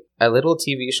like a little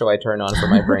TV show I turn on for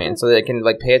my brain so that I can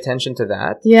like pay attention to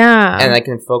that. Yeah. And I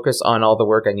can focus on all the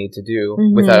work I need to do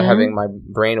without having my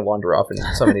brain wander off in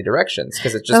so many directions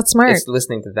because it's just That's smart. It's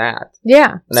listening to that.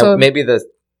 Yeah. Now, maybe there's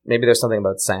something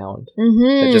about sound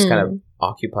that just kind of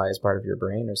occupies part of your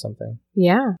brain or something.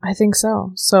 Yeah, I think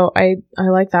so. So I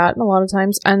like that a lot of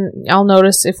times. And I'll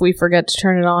notice if we forget to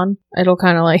turn it on, it'll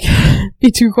kind of like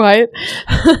be too quiet.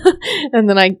 And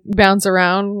then I bounce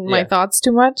around my thoughts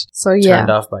too much. So yeah. Turned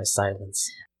off by silence.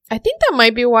 I think that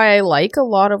might be why I like a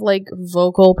lot of like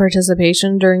vocal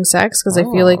participation during sex because I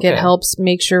feel like it helps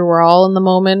make sure we're all in the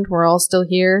moment. We're all still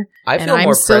here. I feel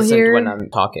more present when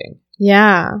I'm talking.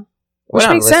 Yeah. Which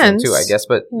makes sense too, I guess,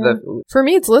 but for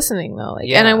me, it's listening though. Like,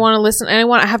 and I want to listen, and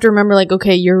I have to remember, like,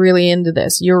 okay, you're really into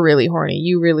this, you're really horny,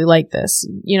 you really like this.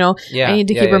 You know, I need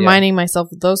to keep reminding myself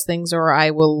of those things, or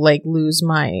I will like lose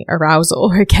my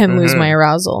arousal, or can lose my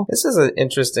arousal. This is an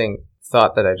interesting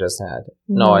thought that I just had.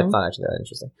 No, it's not actually that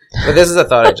interesting, but this is a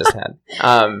thought I just had.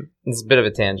 It's a bit of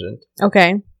a tangent.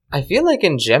 Okay. I feel like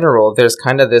in general, there's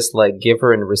kind of this like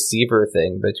giver and receiver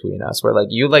thing between us where like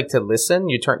you like to listen,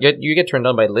 you get turned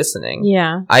on by listening.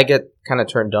 Yeah. I get kind of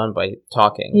turned on by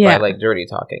talking, by like dirty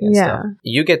talking and stuff.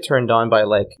 You get turned on by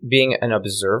like being an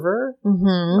observer.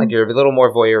 Like you're a little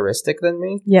more voyeuristic than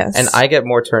me. Yes. And I get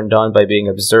more turned on by being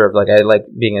observed. Like I like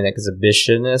being an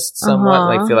exhibitionist somewhat,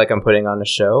 like feel like I'm putting on a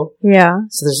show. Yeah.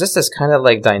 So there's just this kind of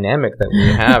like dynamic that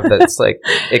we have that's like,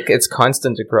 it's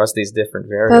constant across these different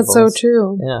variables. That's so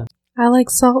true. Yeah. I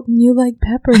like salt and you like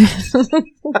pepper.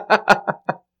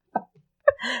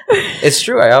 It's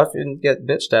true. I often get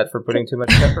bitched at for putting too much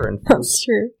pepper in food. That's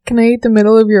true. Can I eat the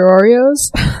middle of your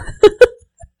Oreos?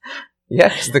 Yeah,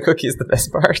 because the cookie's the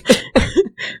best part.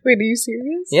 Wait, are you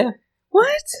serious? Yeah.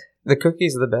 What? The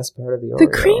cookie's the best part of the Oreo.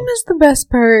 The cream is the best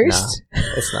part. No,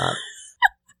 it's not.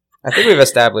 I think we've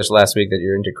established last week that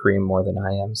you're into cream more than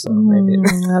I am, so maybe...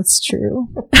 That's true.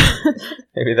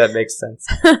 Maybe that makes sense.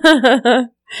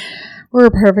 We're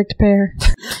a perfect pair.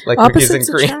 Like cookies and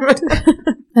cream.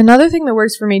 Another thing that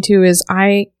works for me too is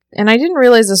I didn't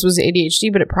realize this was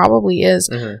ADHD, but it probably is.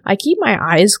 Mm-hmm. I keep my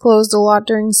eyes closed a lot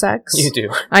during sex. You do.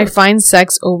 I find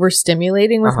sex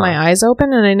overstimulating with my eyes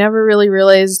open, and I never really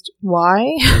realized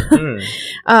why. Mm-hmm.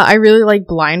 I really like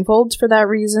blindfolds for that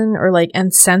reason,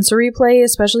 and sensory play,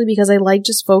 especially because I like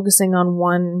just focusing on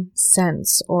one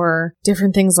sense or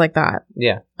different things like that.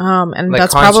 Yeah. And like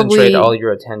that's concentrate all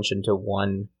your attention to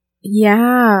one.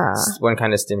 Yeah. One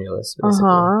kind of stimulus, basically.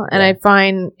 And I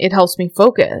find it helps me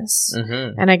focus.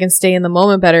 Mm-hmm. And I can stay in the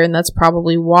moment better, and that's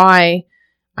probably why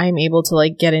I'm able to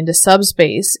get into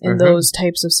subspace in those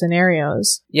types of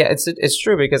scenarios. Yeah, it's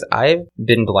true, because I've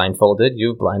been blindfolded.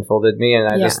 You blindfolded me,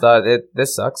 and I just thought,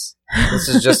 this sucks. This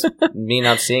is just me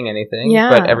not seeing anything,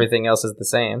 but everything else is the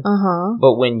same.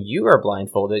 But when you are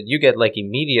blindfolded, you get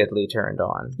immediately turned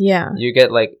on. Yeah. You get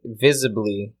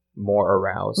visibly more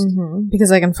aroused.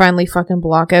 Because I can finally fucking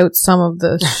block out some of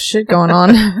the shit going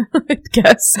on. I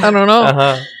guess. I don't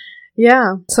know.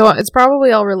 Yeah. So it's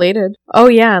probably all related. Oh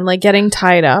yeah, and getting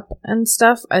tied up and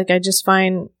stuff. I just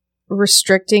find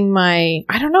restricting my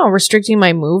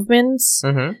movements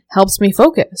helps me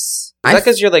focus. Is that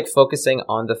because you're focusing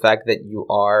on the fact that you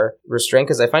are restrained?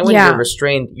 Because I find when you're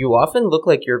restrained, you often look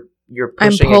like you're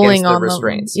pushing against the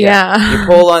restraints. Yeah. You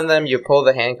pull on them, you pull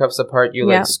the handcuffs apart, you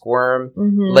squirm.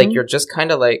 You're just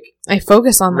kind of I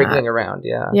focus on wriggling around,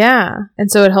 Yeah.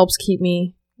 And so it helps keep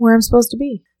me where I'm supposed to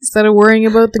be instead of worrying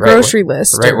about the grocery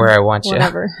list. Right where I want you.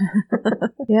 Whatever.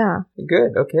 Yeah.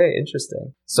 Good. Okay.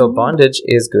 Interesting. So bondage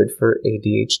is good for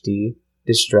ADHD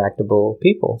distractible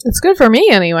people. It's good for me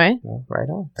anyway. Well, right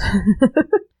on.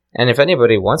 And if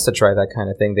anybody wants to try that kind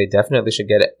of thing, they definitely should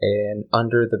get an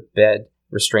under the bed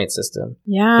restraint system.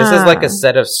 Yeah. This is a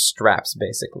set of straps,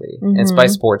 basically. It's by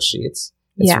Sports Sheets.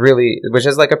 It's really, which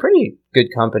is a pretty good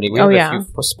company. We have a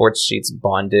few Sports Sheets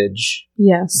bondage,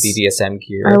 BDSM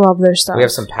gear. I love their stuff. We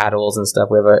have some paddles and stuff.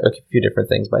 We have a few different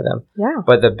things by them. Yeah.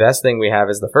 But the best thing we have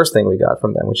is the first thing we got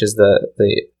from them, which is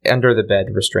the under the bed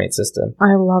restraint system.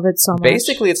 I love it so much.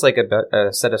 Basically, it's like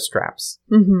a set of straps.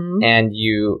 And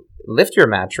you lift your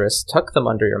mattress, tuck them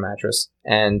under your mattress,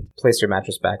 and place your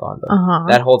mattress back on them.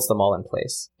 That holds them all in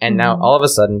place. And now, all of a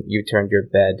sudden, you turned your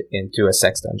bed into a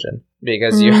sex dungeon.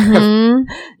 Because you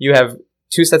have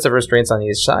two sets of restraints on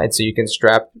each side, so you can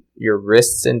strap your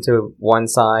wrists into one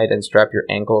side and strap your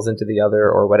ankles into the other,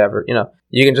 or whatever.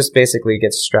 You can just basically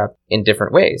get strapped in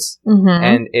different ways.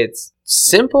 And it's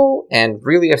simple and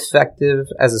really effective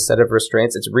as a set of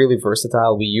restraints. It's really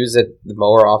versatile. We use it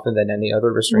more often than any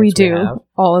other restraints we have.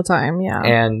 All the time, yeah.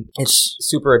 And it's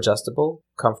super adjustable,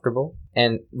 comfortable,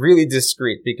 and really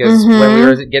discreet, because when we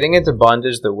were getting into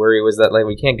bondage, the worry was that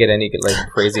we can't get any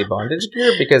crazy bondage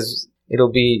gear, because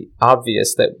it'll be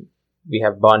obvious that we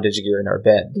have bondage gear in our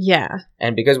bed. Yeah.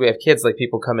 And because we have kids,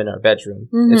 people come in our bedroom.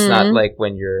 It's not like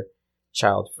when you're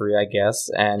child free, I guess,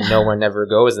 and no one ever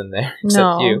goes in there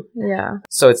except you. Yeah.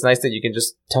 So it's nice that you can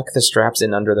just tuck the straps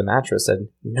in under the mattress and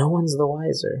no one's the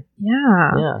wiser.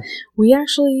 Yeah. Yeah. We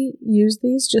actually used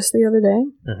these just the other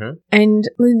day. And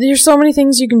there's so many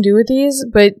things you can do with these,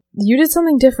 but you did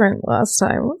something different last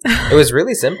time. It was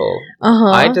really simple.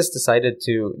 I just decided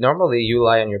to, normally you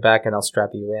lie on your back and I'll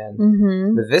strap you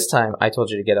in. But this time I told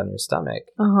you to get on your stomach.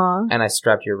 And I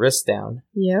strapped your wrists down.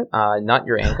 Yep. Not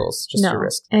your ankles, just your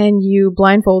wrists. And you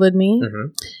blindfolded me.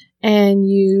 And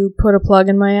you put a plug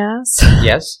in my ass.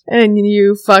 Yes. And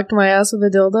you fucked my ass with a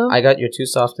dildo. I got your two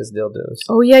softest dildos.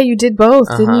 Oh yeah, you did both,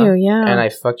 didn't you? Yeah. And I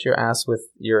fucked your ass with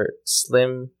your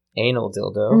slim anal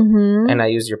dildo, and I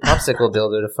used your popsicle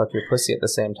dildo to fuck your pussy at the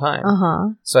same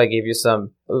time. So I gave you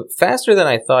some faster than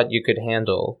I thought you could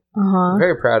handle. I'm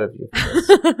very proud of you for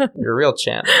this. You're a real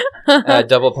champ.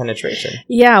 Double penetration.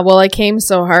 Yeah, well, I came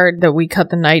so hard that we cut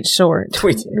the night short.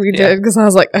 We did, because I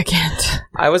was like, I can't.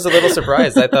 I was a little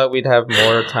surprised. I thought we'd have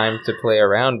more time to play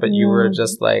around, but you were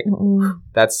just like,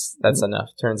 that's enough.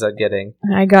 Turns out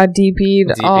I got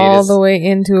DP'd all the way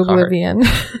into oblivion.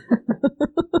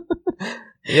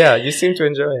 Yeah, you seem to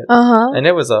enjoy it. And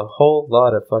it was a whole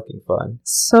lot of fucking fun.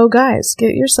 So guys,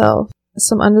 get yourself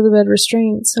some under the bed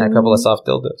restraints. And a couple of soft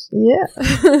dildos. Yeah.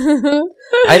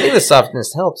 I think the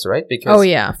softness helps, right? Because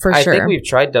for sure. I think we've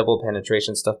tried double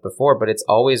penetration stuff before, but it's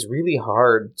always really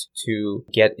hard to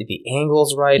get the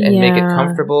angles right and make it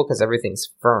comfortable because everything's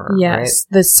firm. Yes,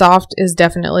 right? The soft is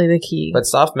definitely the key. But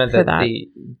soft meant that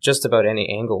just about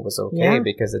any angle was okay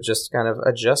because it just kind of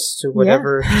adjusts to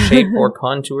whatever shape or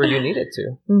contour you need it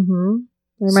to.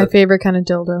 They're my favorite kind of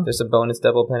dildo. There's a bonus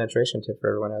double penetration tip for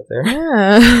everyone out there.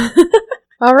 Yeah.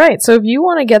 All right. So if you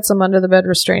want to get some under the bed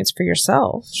restraints for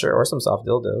yourself. Sure. Or some soft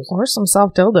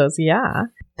dildos. Yeah.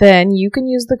 then you can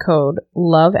use the code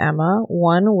LOVEEMMA,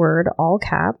 one word, all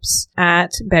caps,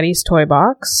 at Betty's Toy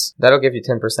Box. That'll give you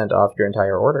 10% off your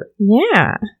entire order.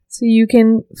 Yeah. So you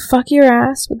can fuck your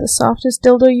ass with the softest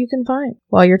dildo you can find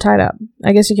while you're tied up.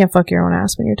 I guess you can't fuck your own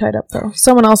ass when you're tied up, though.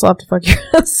 Someone else will have to fuck your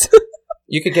ass.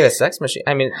 You could get a sex machine.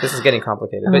 I mean, this is getting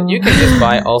complicated, but you can just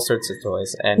buy all sorts of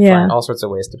toys and find all sorts of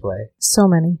ways to play. So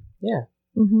many. Yeah.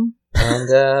 Mm-hmm.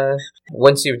 And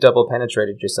once you've double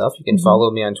penetrated yourself, you can follow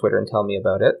me on Twitter and tell me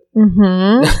about it.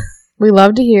 Mm-hmm. We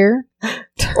love to hear.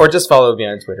 Or just follow me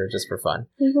on Twitter just for fun.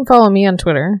 You can follow me on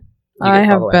Twitter. I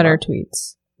have better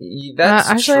tweets. That's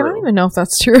actually, true. I don't even know if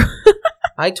that's true.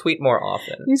 I tweet more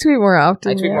often. You tweet more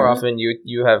often. I tweet more often.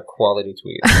 You have quality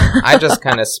tweets. I just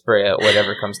kind of spray out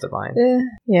whatever comes to mind.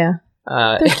 Yeah.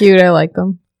 They're cute. I like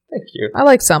them. Thank you. I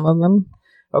like some of them.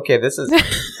 Okay,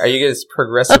 are you guys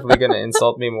progressively going to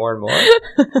insult me more and more?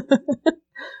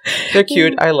 They're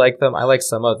cute. I like them. I like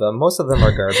some of them. Most of them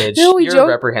are garbage. No, You're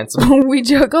reprehensible. We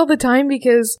joke all the time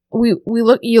because you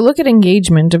look at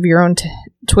engagement of your own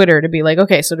Twitter to be like,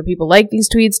 okay, so do people like these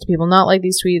tweets? Do people not like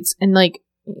these tweets? And like,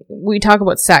 we talk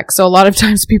about sex, so a lot of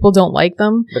times people don't like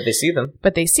them. But they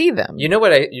see them.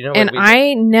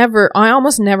 I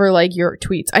almost never like your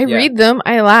tweets. I read them,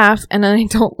 I laugh, and then I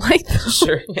don't like them.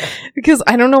 Sure, yeah. Because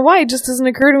I don't know why, it just doesn't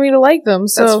occur to me to like them.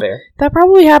 So that's fair. That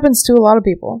probably happens to a lot of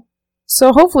people.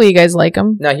 So hopefully you guys like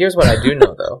them. Now here's what I do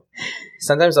know though.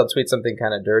 Sometimes I'll tweet something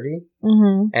kind of dirty,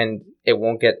 and it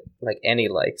won't get like any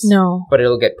likes. No, but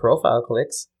it'll get profile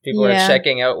clicks. People are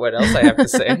checking out what else I have to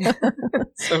say.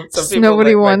 some people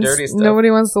nobody like wants my dirty stuff.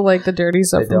 Nobody wants to like the dirty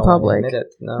stuff in public. Admit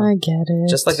it. No. I get it.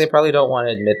 Just like they probably don't want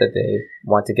to admit that they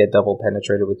want to get double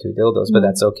penetrated with 2 dildos, but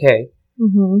that's okay.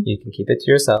 Mm-hmm. You can keep it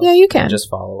to yourself. Yeah, you can. And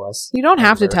just follow us. You don't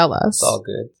have to tell us. It's all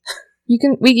good. You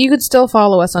could still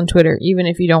follow us on Twitter even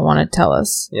if you don't want to tell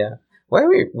us. Yeah. Why are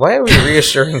we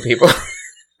reassuring people?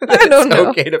 I don't know.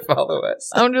 It's okay to follow us.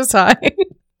 I'm just high.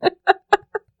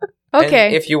 Okay.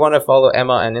 And if you want to follow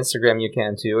Emma on Instagram, you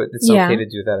can too. It's okay to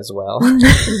do that as well.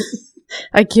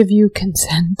 I give you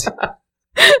consent.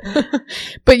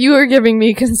 But you are giving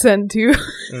me consent too.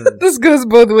 This goes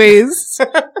both ways.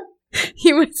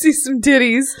 You might see some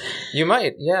titties. You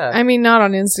might, yeah. I mean, not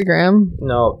on Instagram.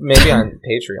 No, maybe on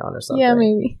Patreon or something. Yeah,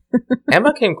 maybe.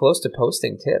 Emma came close to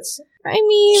posting tits. I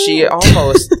mean... She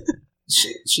almost...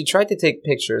 She tried to take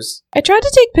pictures. I tried to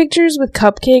take pictures with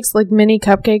cupcakes, like mini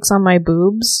cupcakes on my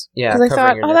boobs. Yeah, because I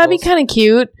thought, that'd be kind of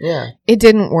cute. Yeah. It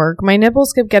didn't work. My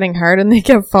nipples kept getting hard and they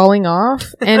kept falling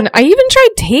off. And I even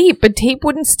tried tape, but tape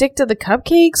wouldn't stick to the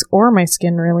cupcakes or my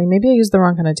skin, really. Maybe I used the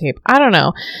wrong kind of tape. I don't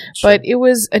know. Sure. But it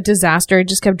was a disaster. I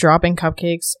just kept dropping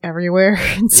cupcakes everywhere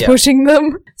and swooshing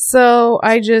them. So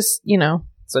I just, I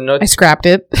scrapped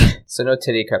it. So no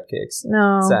titty cupcakes.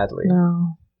 No. Sadly.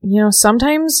 No.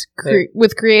 Sometimes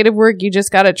with creative work, you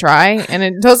just gotta try, and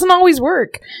it doesn't always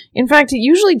work. In fact, it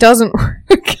usually doesn't work.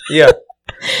 Yeah.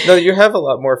 No, you have a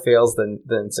lot more fails than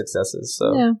successes,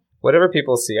 so whatever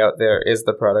people see out there is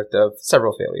the product of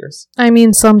several failures. I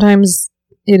mean, sometimes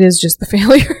it is just the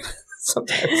failure.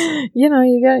 Sometimes.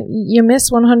 You miss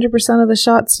 100% of the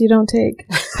shots you don't take.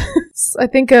 I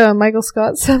think Michael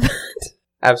Scott said that.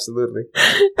 Absolutely.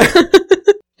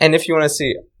 And if you want to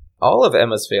see all of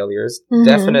Emma's failures,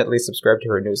 definitely subscribe to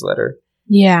her newsletter.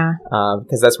 Yeah.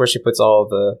 Because that's where she puts all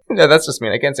the... No, that's just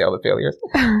mean. I can't say all the failures.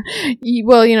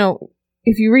 Well,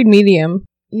 if you read Medium,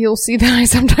 you'll see that I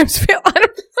sometimes fail.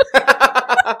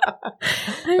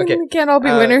 We can't all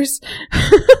be winners.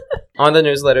 On the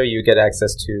newsletter, you get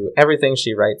access to everything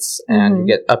she writes, and you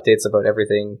get updates about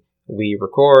everything we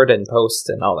record and post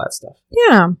and all that stuff.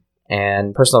 Yeah.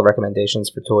 And personal recommendations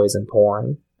for toys and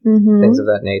porn, things of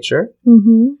that nature.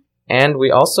 And we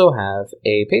also have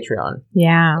a Patreon.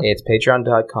 Yeah. It's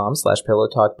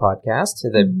patreon.com/pillowtalkpodcast.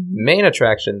 The main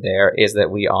attraction there is that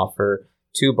we offer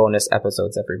 2 bonus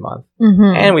episodes every month.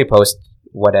 And we post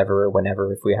whatever,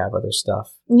 whenever, if we have other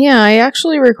stuff. Yeah, I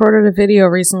actually recorded a video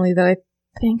recently that I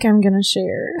think I'm going to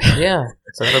share. Yeah,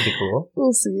 so that'll be cool.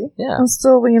 We'll see. Yeah. I'm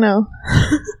still,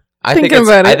 I think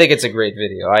it's a great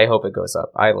video. I hope it goes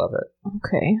up. I love it.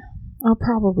 Okay. I'll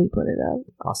probably put it up.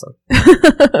 Awesome.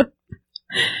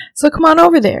 So come on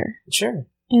over there. Sure.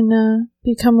 And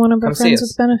become one of our friends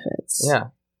with benefits.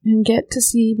 Yeah. And get to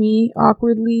see me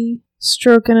awkwardly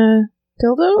stroking a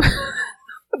dildo.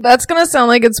 That's gonna sound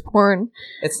like it's porn.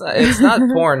 It's not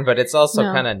porn, but it's also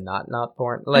kind of not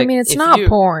porn. Like, I mean, it's not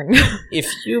porn. If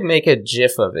you make a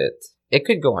GIF of it, it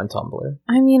could go on Tumblr.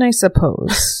 I mean, I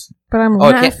suppose. But I'm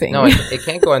laughing. It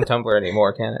can't go on Tumblr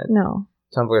anymore, can it? No.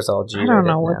 Tumblr's all G-rated. I don't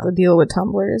know what the deal with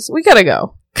Tumblr is. We gotta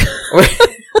go.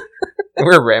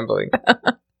 We're rambling.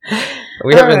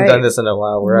 We haven't done this in a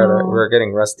while. We're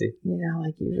getting rusty. Yeah,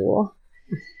 like usual.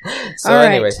 So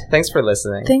anyway, thanks for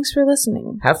listening. Thanks for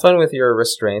listening. Have fun with your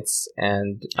restraints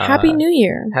and Happy New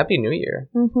Year. Happy New Year.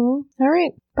 All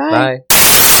right. Bye.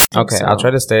 Okay, so. I'll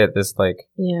try to stay at this I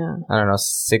don't know,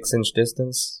 6-inch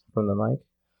distance from the mic.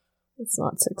 It's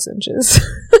not 6 inches.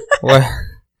 What?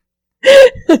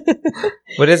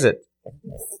 What is it?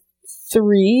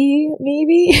 3,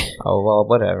 maybe? Oh, well,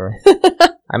 whatever.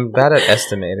 I'm bad at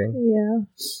estimating.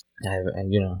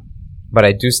 Yeah. But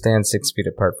I do stand 6 feet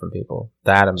apart from people.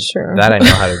 That I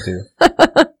know how to do.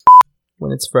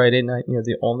 When it's Friday night and you're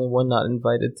the only one not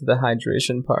invited to the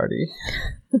hydration party.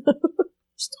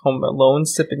 Just home alone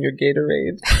sipping your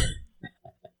Gatorade.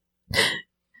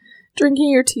 Drinking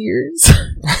your tears.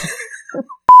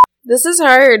 This is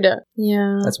hard.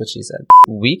 Yeah. That's what she said.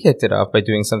 We kicked it off by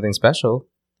doing something special.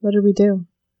 What did we do?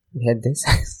 We had day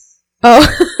sex. Oh.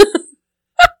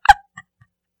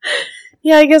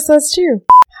 Yeah, I guess that's true.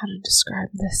 How to describe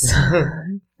this?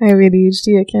 I have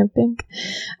ADHD, I can't think.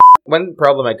 One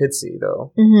problem I could see,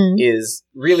 though, is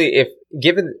really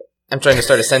I'm trying to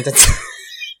start a sentence.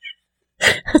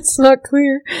 That's not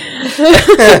clear.